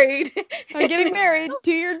goodness. I'm getting married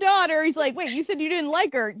to your daughter. He's like, wait, you said you didn't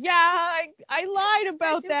like her. Yeah, I lied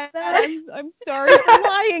about that. I'm sorry for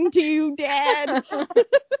lying to you, Dad.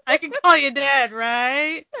 I can call you Dad,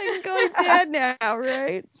 right? I can call you Dad now,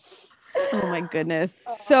 right? Oh my goodness.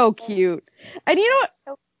 So cute. And you know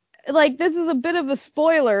what? Like, this is a bit of a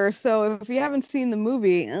spoiler, so if you haven't seen the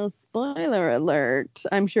movie, spoiler alert,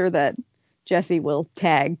 I'm sure that Jesse will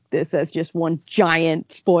tag this as just one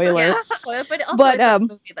giant spoiler. Yeah, but also it's a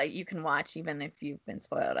movie that you can watch even if you've been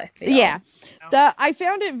spoiled, I feel. Yeah. I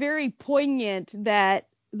found it very poignant that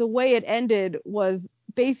the way it ended was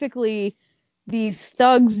basically these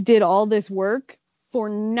thugs did all this work for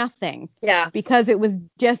nothing. Yeah. Because it was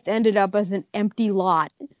just ended up as an empty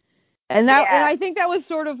lot. And and I think that was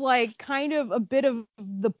sort of like kind of a bit of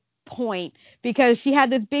the point, because she had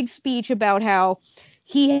this big speech about how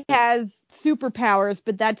he has superpowers,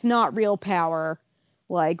 but that's not real power.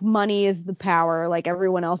 Like, money is the power. Like,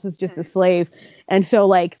 everyone else is just a slave. And so,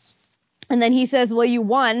 like, and then he says, well, you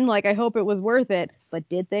won. Like, I hope it was worth it. But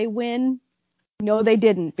did they win? No, they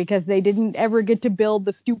didn't, because they didn't ever get to build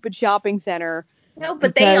the stupid shopping center. No,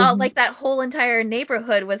 but they all, like, that whole entire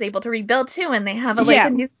neighborhood was able to rebuild too, and they have a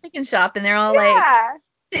new chicken shop, and they're all like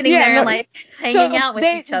sitting there like hanging out with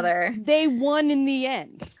each other. They won in the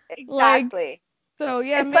end. Exactly. So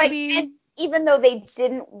yeah, it's maybe. Like, and even though they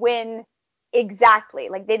didn't win exactly,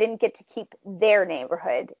 like they didn't get to keep their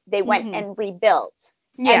neighborhood, they went and rebuilt,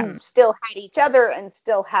 and still had each other, and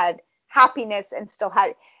still had happiness, and still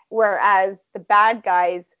had. Whereas the bad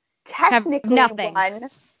guys technically won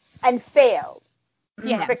and failed.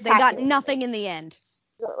 Yeah, they got nothing in the end.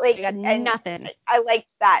 Like, they got nothing. I liked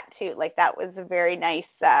that too. Like, that was a very nice,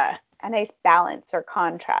 balance or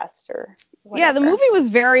contrast or whatever. Yeah, the movie was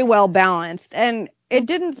very well balanced, and it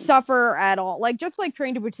didn't suffer at all. Like, just like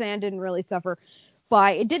Train to Busan didn't really suffer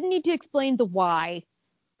by, it didn't need to explain the why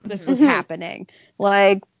this was happening.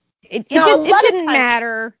 Like, it didn't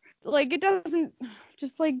matter. Like, it doesn't.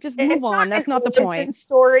 Just move on. That's not the point.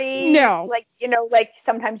 Story. No. Like, like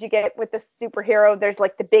sometimes you get with the superhero, there's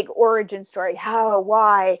like the big origin story. How,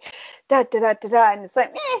 why, da da da da da. And it's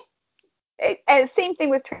like, and same thing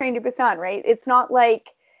with Train to Busan, right? It's not like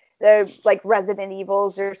the like Resident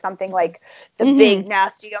Evils or something like the big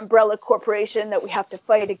nasty umbrella corporation that we have to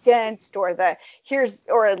fight against, or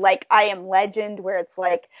like I Am Legend, where it's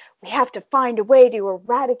like we have to find a way to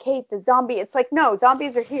eradicate the zombie. It's like, no,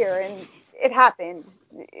 zombies are here and it happened.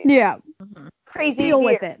 Yeah. Crazy Deal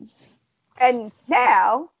with it. And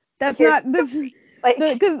now that's not this like,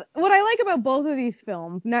 because what I like about both of these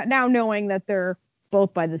films, now knowing that they're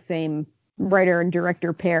both by the same writer and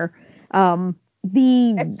director pair,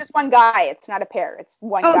 it's just one guy. It's not a pair. It's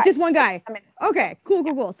one guy. Oh, just one guy. Okay,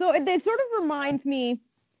 cool. So it sort of reminds me,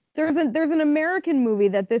 there's an American movie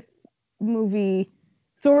that this movie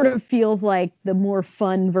sort of feels like the more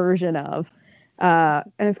fun version of, and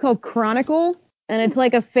it's called Chronicle, and it's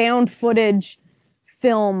like a found footage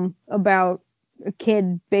film about a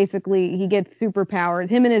kid. Basically, he gets superpowers.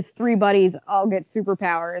 Him and his 3 buddies all get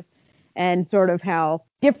superpowers, and sort of how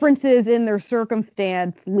differences in their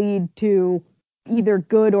circumstance lead to either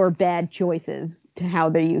good or bad choices to how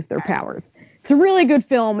they use their powers. It's a really good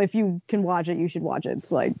film. If you can watch it, you should watch it.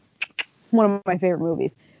 It's like one of my favorite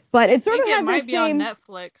movies. But it sort of has it might be on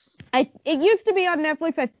Netflix. It used to be on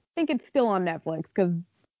Netflix. I think it's still on Netflix because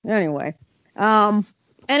anyway. And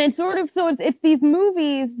it's sort of, so it's these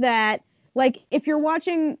movies that, like, if you're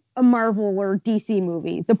watching a Marvel or DC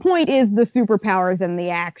movie, the point is the superpowers and the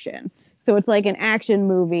action. So it's like an action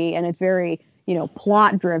movie, and it's very,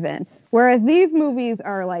 plot driven. Whereas these movies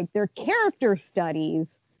are like, they're character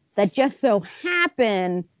studies that just so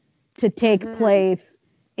happen to take place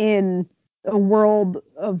in a world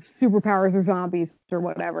of superpowers or zombies or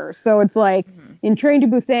whatever. So it's like in Train to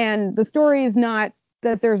Busan, the story is not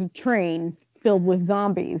that there's a train filled with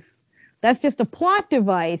zombies. That's just a plot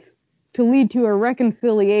device to lead to a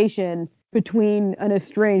reconciliation between an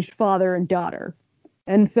estranged father and daughter.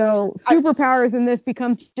 And so superpowers in this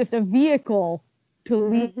becomes just a vehicle to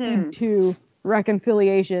lead to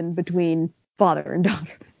reconciliation between father and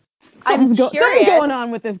daughter. Something's going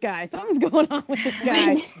on with this guy.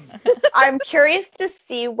 I'm curious to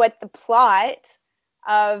see what the plot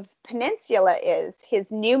of Peninsula is. His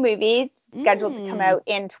new movie, scheduled to come out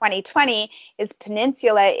in 2020, is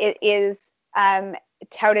Peninsula. It is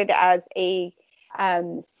touted as a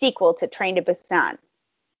sequel to Train to Busan.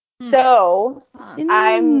 So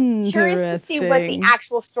I'm curious to see what the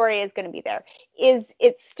actual story is going to be there. Is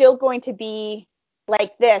it still going to be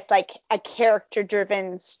like this, like a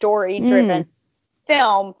character-driven, story-driven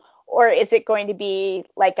film, or is it going to be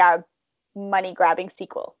like a money-grabbing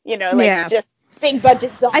sequel? Just big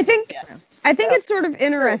budget zombies. I think it's sort of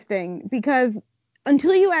interesting because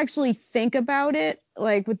until you actually think about it,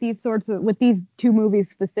 like with these 2 movies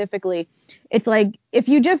specifically, it's like if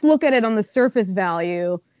you just look at it on the surface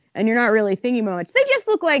value and you're not really thinking much, they just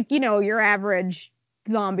look like, your average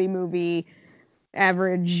zombie movie,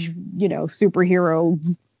 average, superhero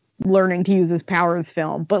learning to use his powers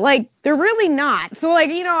film. But like, they're really not. So like,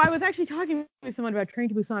 I was actually talking with someone about Train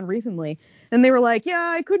to Busan recently, and they were like, yeah,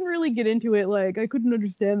 I couldn't really get into it. Like, I couldn't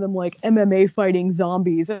understand them like MMA fighting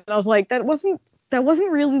zombies. And I was like, that wasn't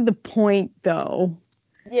really the point though.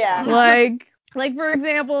 Yeah. Like for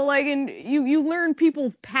example, like you learn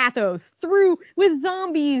people's pathos with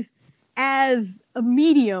zombies as a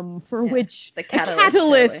medium for which the catalyst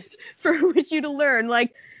totally. For which you to learn.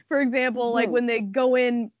 Like for example, like when they go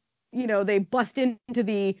in, they bust into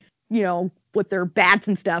the, with their bats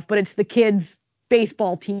and stuff, but it's the kids'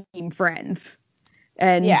 baseball team friends,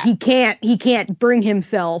 and he can't bring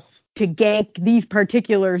himself to gank these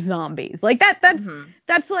particular zombies. Like that's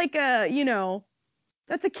like a,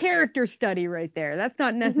 that's a character study right there. That's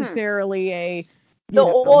not necessarily a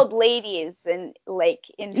old ladies and like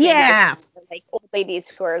like old ladies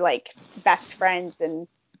who are like best friends, and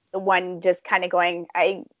the one just kind of going,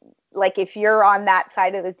 if you're on that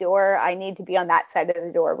side of the door, I need to be on that side of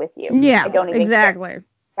the door with you. Yeah, I don't even care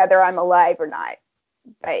whether I'm alive or not.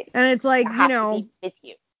 Right. And it's like, I have to be with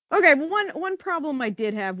you. Okay, one problem I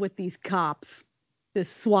did have with these cops, this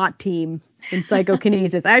SWAT team in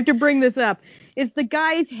Psychokinesis, I have to bring this up, is the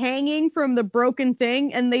guy's hanging from the broken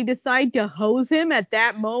thing and they decide to hose him at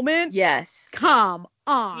that moment. Yes. Come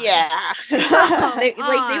on. Yeah. They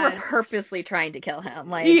were purposely trying to kill him.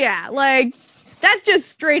 That's just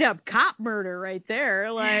straight up cop murder right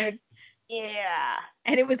there. Like, yeah.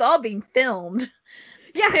 And it was all being filmed.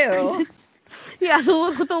 Yeah. Too. Yeah, the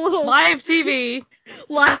little live TV.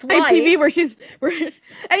 Live TV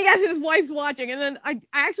and he has his wife's watching, and then I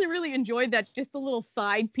actually really enjoyed that, just the little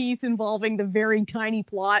side piece involving the very tiny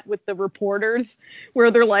plot with the reporters, where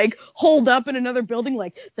they're like holed up in another building,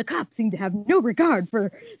 like the cops seem to have no regard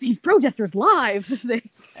for these protesters' lives.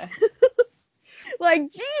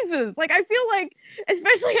 Like, Jesus, like I feel like,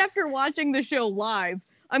 especially after watching the show live,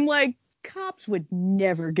 I'm like, cops would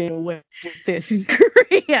never get away with this in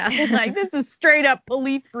Korea. Like, this is straight up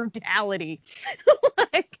police brutality.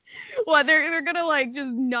 Like, what, they're gonna like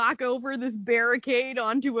just knock over this barricade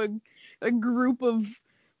onto a group of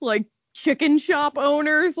like chicken shop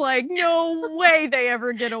owners? Like, no way they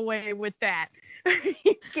ever get away with that. Are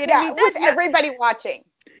you kidding me? With everybody watching.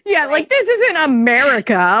 Yeah, like this isn't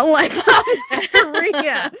America, like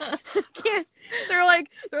Korea. They're like,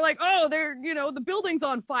 oh, the building's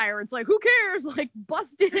on fire. It's like, who cares? Like,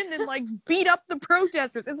 bust in and like beat up the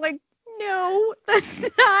protesters. It's like, no, that's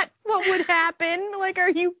not what would happen. Like, are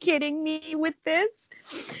you kidding me with this?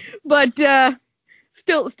 But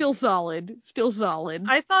still solid.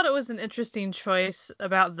 I thought it was an interesting choice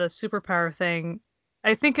about the superpower thing.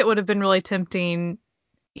 I think it would have been really tempting.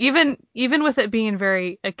 Even with it being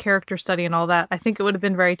very a character study and all that, I think it would have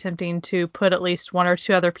been very tempting to put at least one or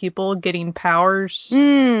two other people getting powers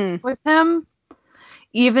with him,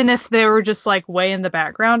 even if they were just like way in the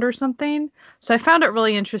background or something. So I found it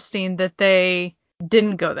really interesting that they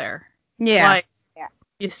didn't go there. Yeah. Like,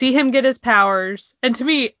 you see him get his powers, and to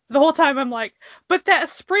me, the whole time I'm like, but that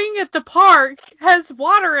spring at the park has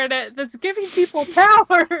water in it that's giving people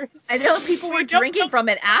powers. I know people were drinking from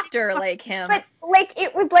it after, like, him. But, like,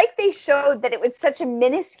 it was like they showed that it was such a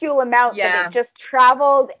minuscule amount that it just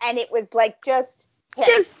traveled, and it was, like, just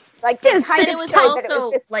it was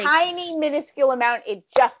also, this like, tiny, minuscule amount, it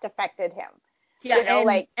just affected him. Yeah, you know,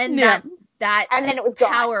 that and then it was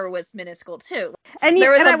power was minuscule, too. And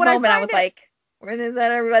there was a moment I was like, when is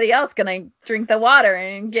that everybody else gonna drink the water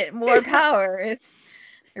and get more power?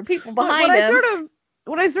 There are people behind him.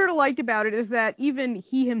 What I sort of liked about it is that even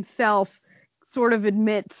he himself sort of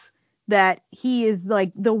admits that he is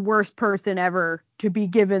like the worst person ever to be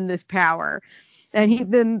given this power. And he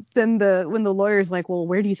then when the lawyer's like, well,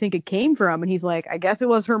 where do you think it came from? And he's like, I guess it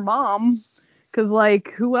was her mom, because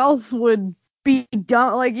like who else would be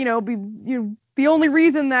done? Like, the only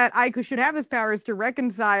reason that I should have this power is to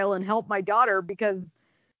reconcile and help my daughter, because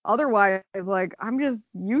otherwise, like, I'm just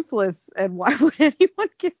useless, and why would anyone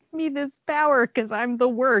give me this power? Because I'm the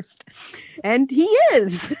worst. And he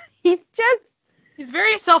is. He's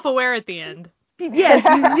very self-aware at the end. Yes,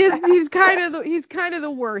 he's kind of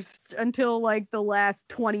the worst until like the last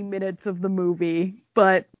 20 minutes of the movie.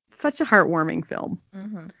 But such a heartwarming film.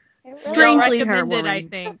 Mm-hmm. Strangely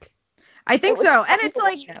heartwarming. I think so. And it's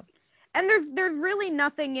like. And there's really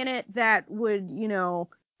nothing in it that would,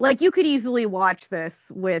 like you could easily watch this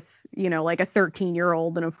with, like a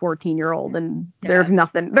 13-year-old and a 14-year-old, and there's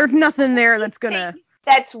nothing there that's gonna.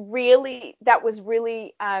 That was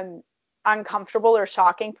really uncomfortable or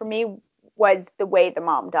shocking for me was the way the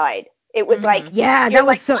mom died. It was like, that was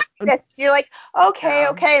like, so. You're like, okay,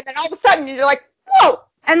 and then all of a sudden you're like, whoa,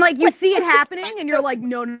 and like you see it happening, and you're like,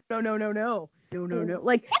 no,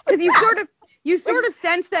 like, because you sort of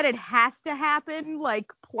sense that it has to happen,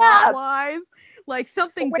 like, plot-wise. Like,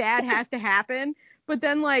 something bad has to happen. But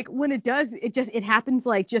then, like, when it does, it happens,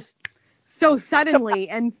 like, just so suddenly.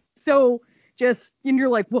 And so just, and you're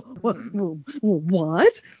like, what?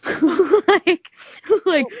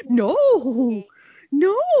 like, no.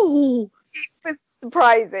 It was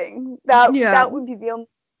surprising. That would be the only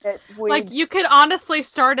that would... Like, you could honestly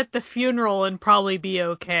start at the funeral and probably be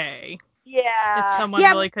okay. Yeah. If someone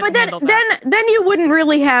really couldn't handle that. Then you wouldn't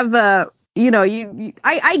really have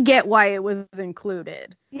I get why it was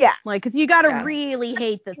included. Yeah. Like, cause you gotta really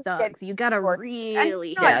hate the thugs. You gotta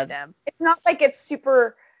really hate them. It's not like it's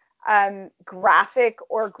super graphic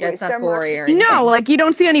or gruesome. It's not gory or anything. No, like you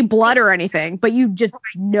don't see any blood or anything, but you just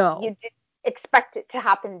know. You didn't expect it to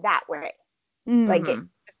happen that way. Mm-hmm. Like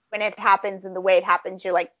when it happens and the way it happens,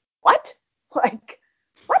 you're like, what? Like,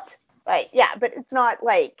 what? Like, yeah, but it's not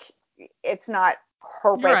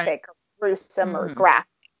horrific or gruesome or graphic.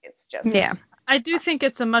 It's just I do think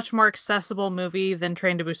it's a much more accessible movie than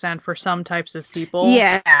Train to Busan for some types of people.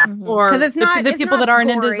 Yeah. Or the people that aren't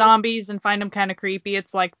into zombies and find them kind of creepy.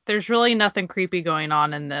 It's like there's really nothing creepy going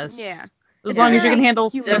on in this. Yeah. As long as you can handle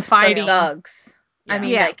some fighting. Thugs. Yeah. I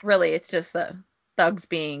mean, like, really, it's just the thugs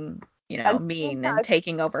being, mean and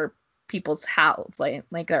taking over people's house,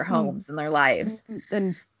 like their homes and their lives.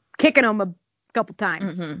 And kicking them a couple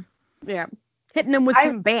times. Mm-hmm. Yeah. Hitting them with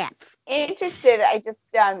some bats. Interested, I just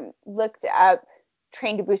looked up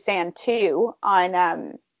Train to Busan 2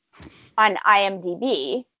 on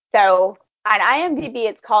IMDb. So on IMDb,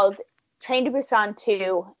 it's called Train to Busan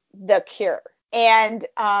 2: The Cure, and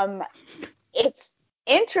it's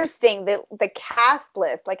interesting that the cast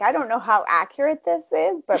list. Like, I don't know how accurate this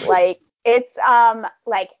is, but like it's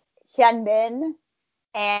like Hyunbin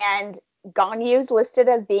and Gong Yoo's listed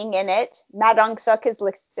as being in it. Ma Dong-seok is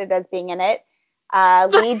listed as being in it.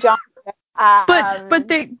 Lee Johnson. But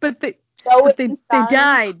they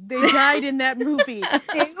died. They died in that movie.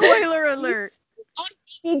 Spoiler alert.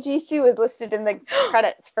 Jisoo is listed in the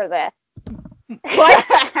credits for this. What?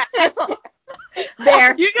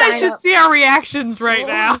 There. You guys should see our reactions right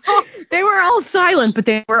now. They were all silent, but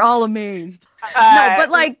they were all amazed.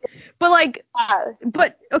 Okay.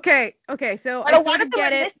 So I sort of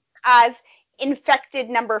get it. As infected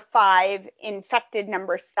number 5, infected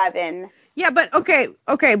number 7. Yeah, but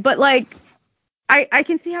okay, but like, I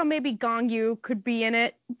can see how maybe Gong Yu could be in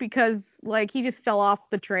it because like he just fell off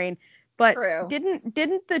the train. But True.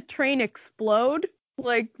 didn't the train explode?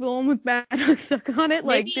 Like the one with Matt stuck on it?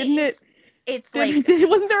 Like, maybe didn't it? It's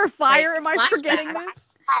wasn't there a fire? like Am I forgetting this?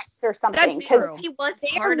 Or something. Because he was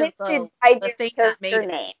part of the thing that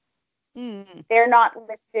made it. They're not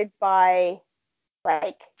listed by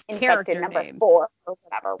like infected Character number names. 4 or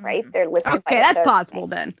whatever, right? They're listed by that's possible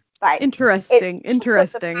then. But interesting.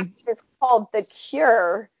 It's called The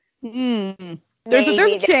Cure. There's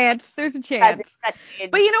a chance. There's a chance.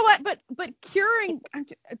 But you know what? But curing,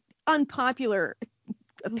 unpopular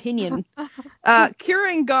opinion,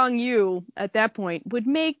 curing Gong Yu at that point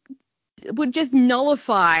would just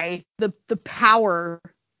nullify the power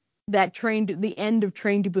that the end of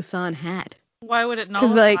Train to Busan had. Why would it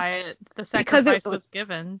nullify it? The sacrifice was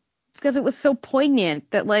given. Because it was so poignant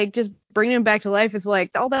that like just bringing him back to life is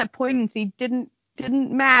like all that poignancy didn't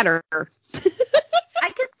matter. I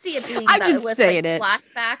could see it being that with like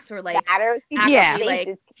flashbacks or like actually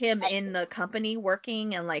like him in the company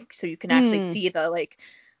working and like so you can actually see the like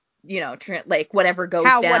like whatever goes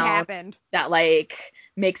down what happened that like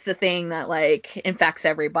makes the thing that like infects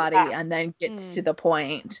everybody and then gets to the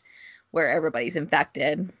point where everybody's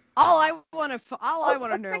infected. All I want to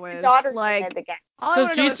know is like does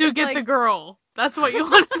Jisoo get the girl? That's what you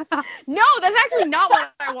want to know. No, that's actually not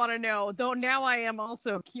what I want to know. Though now I am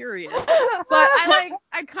also curious. But I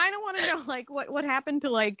kind of want to know like what happened to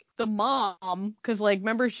like the mom because like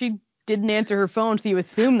remember she didn't answer her phone, so you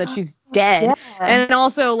assume that she's dead. Yeah. And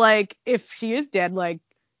also like if she is dead, like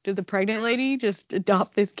did the pregnant lady just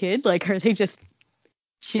adopt this kid? Like are they just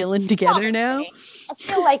chilling together now? I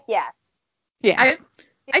feel like yes. Yeah.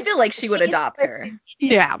 I feel like she would adopt her.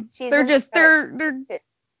 Yeah. They're just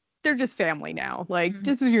family now. Like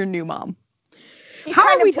this is your new mom. How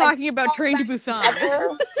are we talking about Train to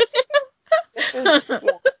Busan?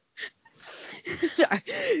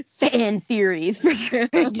 Fan theories for Train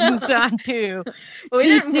to Busan 2. We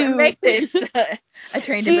didn't make this a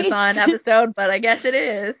Train to Busan episode, but I guess it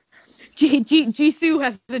is. Jisoo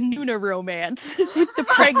has a Nuna romance with the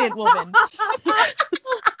pregnant woman.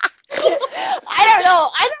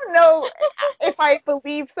 I don't know if I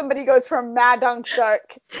believe somebody goes from Ma Dong-seok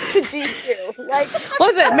to Jisoo. Like,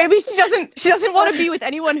 listen, maybe she doesn't want to be with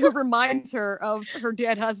anyone who reminds her of her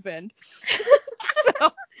dead husband.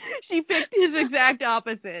 So she picked his exact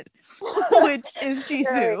opposite, which is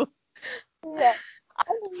Jisoo. Yeah,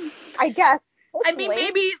 I guess. I mean,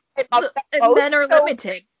 maybe men are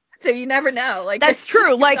limited. So you never know. Like that's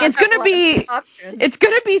true. Like it's gonna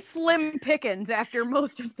be slim pickings after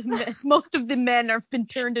most of the men have been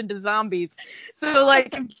turned into zombies. So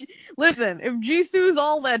like, if Jisoo's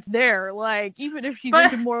all that's there, like even if she's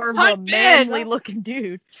into more of a manly looking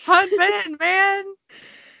dude, Hyunbin, man.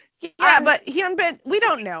 Yeah, but Hyunbin, we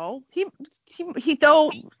don't know. He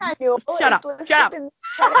though. Shut up.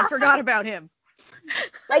 I forgot about him.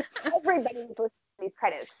 Like everybody's listening. These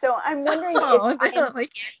credits, so I'm wondering if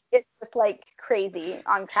it's just like crazy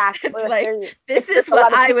on crack. Like, this is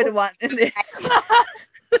what I would want in this.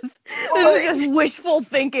 This is just wishful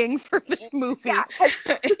thinking for this movie. Yeah,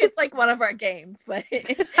 it's like one of our games, but in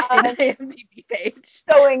the IMDb page.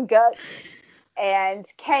 Going Guts and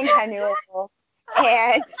Kang Hanul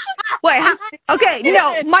and wait. Okay,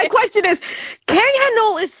 no. My question is, Kang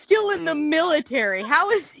Hanul is still in the military.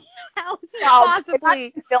 How is he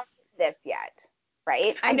possibly filmed this yet?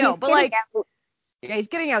 Right? I know, but like, he's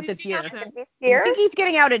getting out this year. I think he's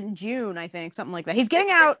getting out in June, I think, something like that. He's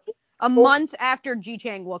getting out a month after Ji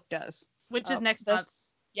Chang-wook does. Which is next month.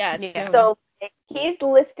 Yeah. So he's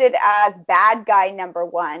listed as bad guy number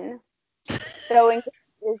 1. So is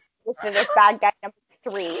listed as bad guy number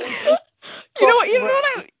 3. You know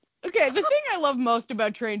what? Okay, the thing I love most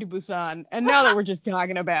about Train to Busan, and now that we're just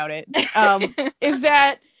talking about it, is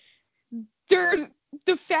that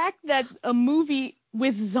the fact that a movie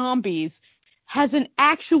with zombies has an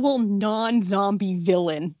actual non-zombie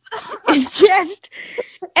villain is just,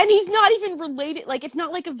 and he's not even related, like it's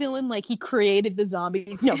not like a villain like he created the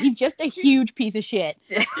zombies. No, he's just a huge piece of shit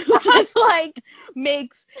who just like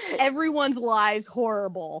makes everyone's lives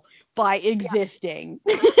horrible by existing.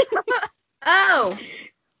 Oh,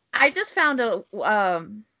 I just found a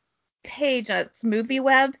page that's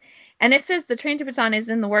MovieWeb, and it says the Train to Busan is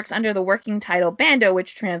in the works under the working title Bando,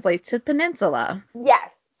 which translates to Peninsula.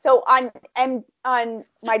 Yes. So on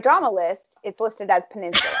my drama list, it's listed as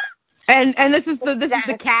Peninsula. And this is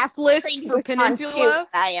the cast list for Peninsula.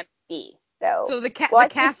 IMDb. So the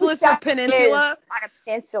cast list for Peninsula on a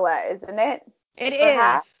peninsula, isn't it? It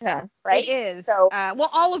is. Yeah. Right? It is. So well,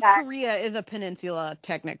 all of Korea is a peninsula,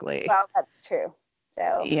 technically. Well, that's true.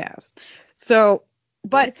 So. Yes. So,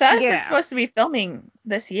 but it says it's supposed to be filming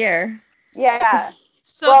this year. Yeah.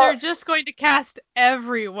 So they're just going to cast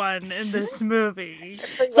everyone in this movie.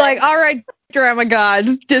 It's like, all right, drama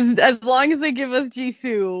gods, just as long as they give us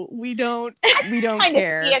Jisoo, we don't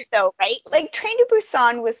care. See it though, right? Like Train to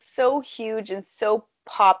Busan was so huge and so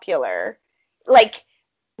popular, like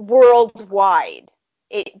worldwide.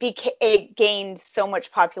 It gained so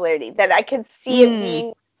much popularity that I could see it being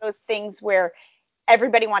one of those things where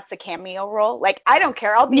everybody wants a cameo role. Like, I don't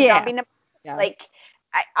care, I'll be zombie number. Yeah. Like,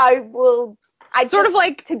 I will. Sort of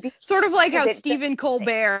like how Stephen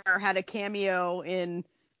Colbert had a cameo in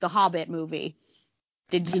the Hobbit movie.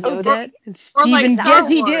 Did you know that? Stephen, yes,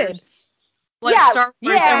 he did. Like Star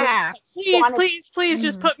Wars. Yeah. Please,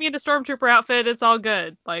 just put me in a stormtrooper outfit. It's all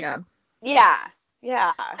good. Like. Yeah.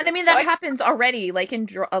 And I mean that happens already. Like in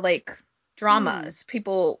dramas,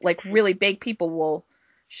 people really big people will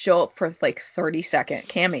show up for 30-second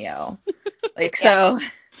cameo. So.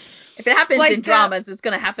 If it happens in dramas, it's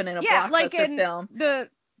going to happen in a blockbuster film. The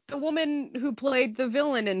woman who played the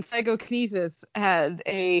villain in Psychokinesis had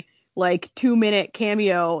a 2-minute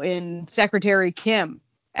cameo in Secretary Kim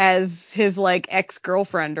as his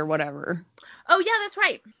ex-girlfriend or whatever. Oh yeah, that's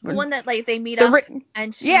right. The one that they meet up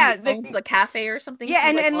and she owns the cafe or something. Yeah,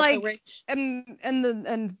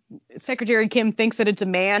 and Secretary Kim thinks that it's a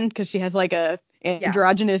man because she has a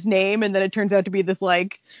androgynous name, and then it turns out to be this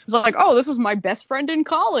oh, this was my best friend in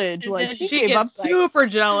college. And she gave up super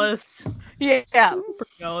jealous. Yeah. Super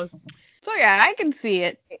jealous. So yeah, I can see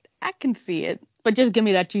it. But just give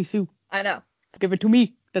me that Jisoo. I know. Give it to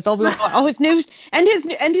me. That's all we want. Oh, his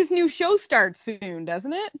new show starts soon,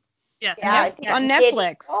 doesn't it? Yes. Yeah, on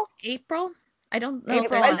Netflix. April? I don't know.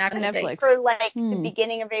 April on Netflix. For the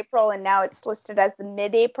beginning of April, and now it's listed as the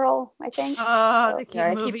mid-April, I think. They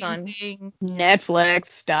keep on. Netflix,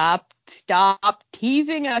 stop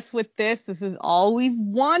teasing us with this. This is all we've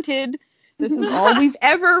wanted. This is all we've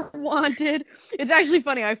ever wanted. It's actually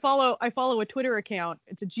funny. I follow a Twitter account.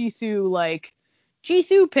 It's a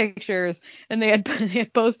Jisoo pictures, and they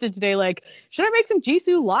had posted today should I make some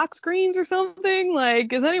Jisoo lock screens or something?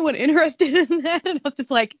 Is anyone interested in that? And I was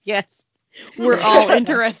just yes, we're all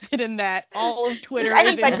interested in that. All of Twitter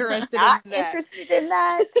is interested in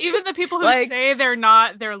that. Even the people who say they're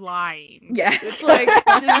not, they're lying. Yeah, it's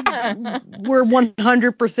we're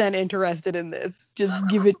 100% interested in this. Just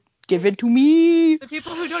give it to me. The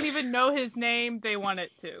people who don't even know his name, they want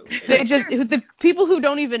it to. The people who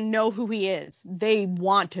don't even know who he is, they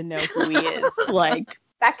want to know who he is.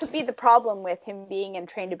 That could be the problem with him being in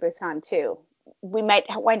Train to Busan too. We might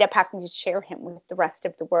wind up having to share him with the rest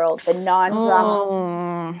of the world, the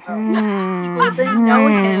non-drama. People that know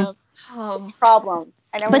him. Problem.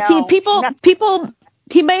 I don't know. But see, people.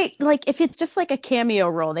 He might if it's just a cameo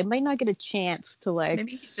role, they might not get a chance to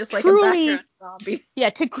maybe he's just truly, a background zombie. Yeah,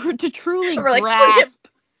 to truly grasp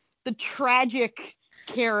the tragic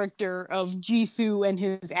character of Jisoo and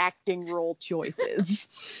his acting role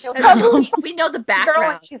choices. We know the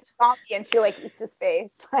background. She's zombie and she eats his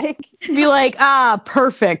face. Be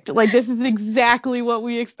perfect. This is exactly what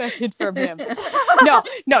we expected from him.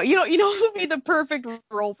 No, you know what would be the perfect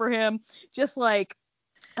role for him? Just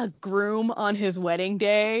a groom on his wedding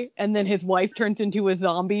day, and then his wife turns into a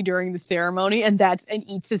zombie during the ceremony, and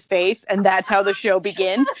eats his face, and that's how the show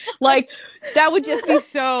begins. That would just be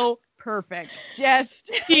so perfect.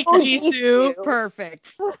 Just peak Jisoo.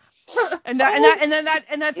 Perfect. And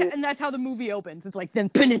that's how the movie opens. It's then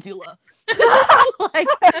Peninsula.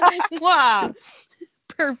 Wow.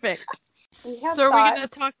 Perfect. So are we gonna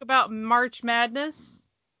talk about March Madness?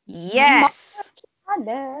 Yes.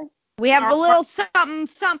 We have a little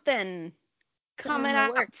something coming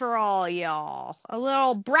up for all y'all. A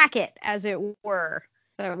little bracket, as it were,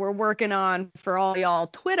 that we're working on for all y'all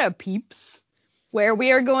Twitter peeps, where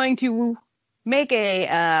we are going to make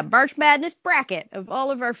a March Madness bracket of all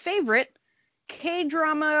of our favorite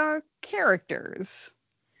K-drama characters.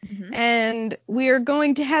 Mm-hmm. And we are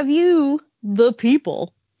going to have you, the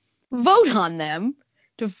people, vote on them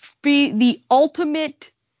to be the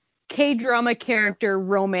ultimate K-drama character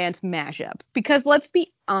romance mashup. Because let's be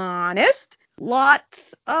honest,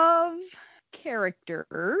 lots of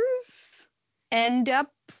characters end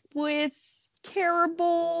up with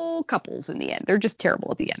terrible couples in the end. They're just terrible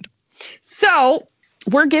at the end. So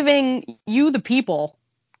we're giving you, the people,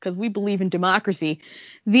 because we believe in democracy,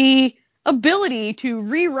 the ability to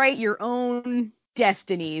rewrite your own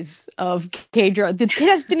destinies of K-drama, the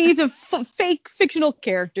destinies of fake fictional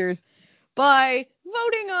characters, by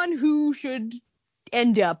voting on who should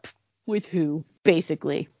end up with who,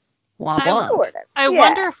 basically. I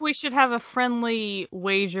wonder if we should have a friendly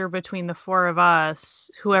wager between the four of us.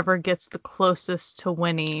 Whoever gets the closest to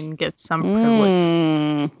winning gets some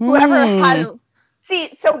privilege. Whoever has... See,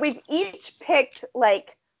 so we've each picked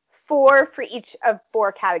like 4 for each of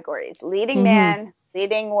 4 categories: leading man,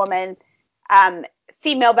 leading woman,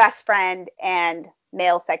 female best friend, and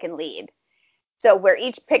male second lead. So we're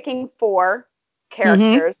each picking 4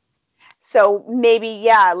 characters. So maybe,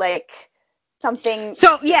 like something.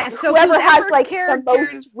 So yes, so whoever has like the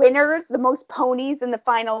most winners, the most ponies in the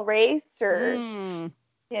final race, or you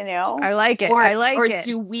know. I like it. I like it.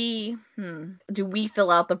 Or do we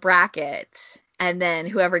fill out the bracket, and then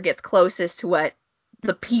whoever gets closest to what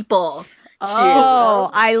the people choose?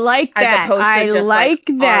 Oh, I like that. I like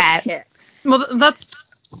that. Well, that's...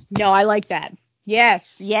 No, I like that.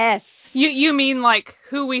 Yes. You mean like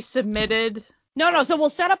who we submitted? No. So we'll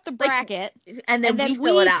set up the bracket, and then we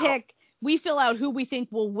fill it out. We fill out who we think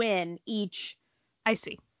will win each. I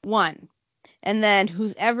see. One, and then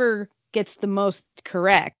whoever gets the most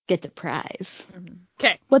correct gets a prize.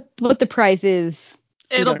 Okay. What the prize is?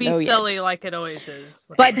 It'll be silly like it always is.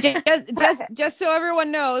 But just so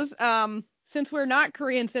everyone knows, since we're not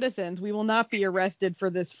Korean citizens, we will not be arrested for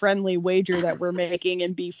this friendly wager that we're making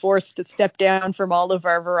and be forced to step down from all of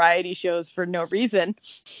our variety shows for no reason.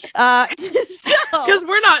 Because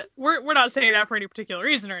we're not saying that for any particular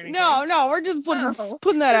reason or anything. No, we're just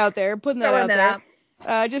putting that out there. Just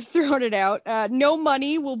throwing it out. No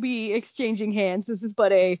money will be exchanging hands. This is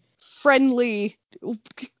but a friendly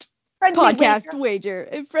podcast wager.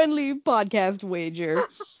 A friendly podcast wager.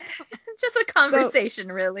 Just a conversation,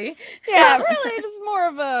 really. Yeah, really, just more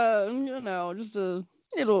of a, just a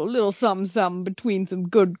little something between some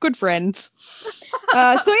good friends.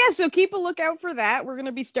 So keep a lookout for that. We're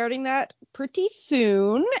gonna be starting that pretty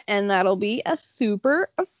soon, and that'll be a super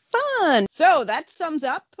fun. So that sums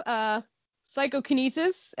up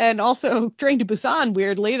Psychokinesis and also Train to Busan.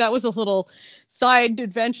 Weirdly, that was a little side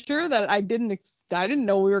adventure that I didn't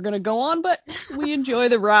know we were gonna go on, but we enjoy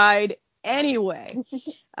the ride anyway.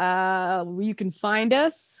 You can find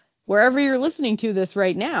us wherever you're listening to this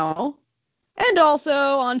right now, and also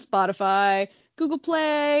on Spotify, Google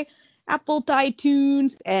Play, Apple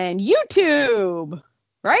iTunes, and YouTube.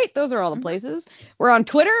 Right? Those are all the places. We're on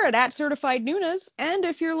Twitter at Certified Nunas, and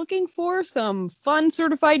if you're looking for some fun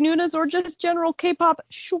Certified Nunas or just general K-pop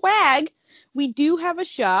swag, we do have a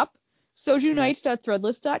shop,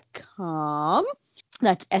 sojunights.threadless.com.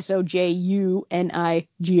 That's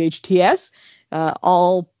SOJUNIGHTS.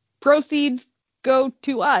 All proceeds go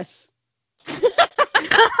to us.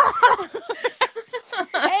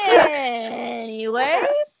 Anyway,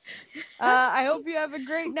 I hope you have a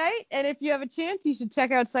great night, and if you have a chance, you should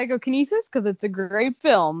check out Psychokinesis, because it's a great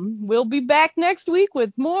film. We'll be back next week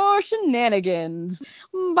with more shenanigans.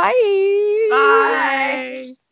 Bye! Bye!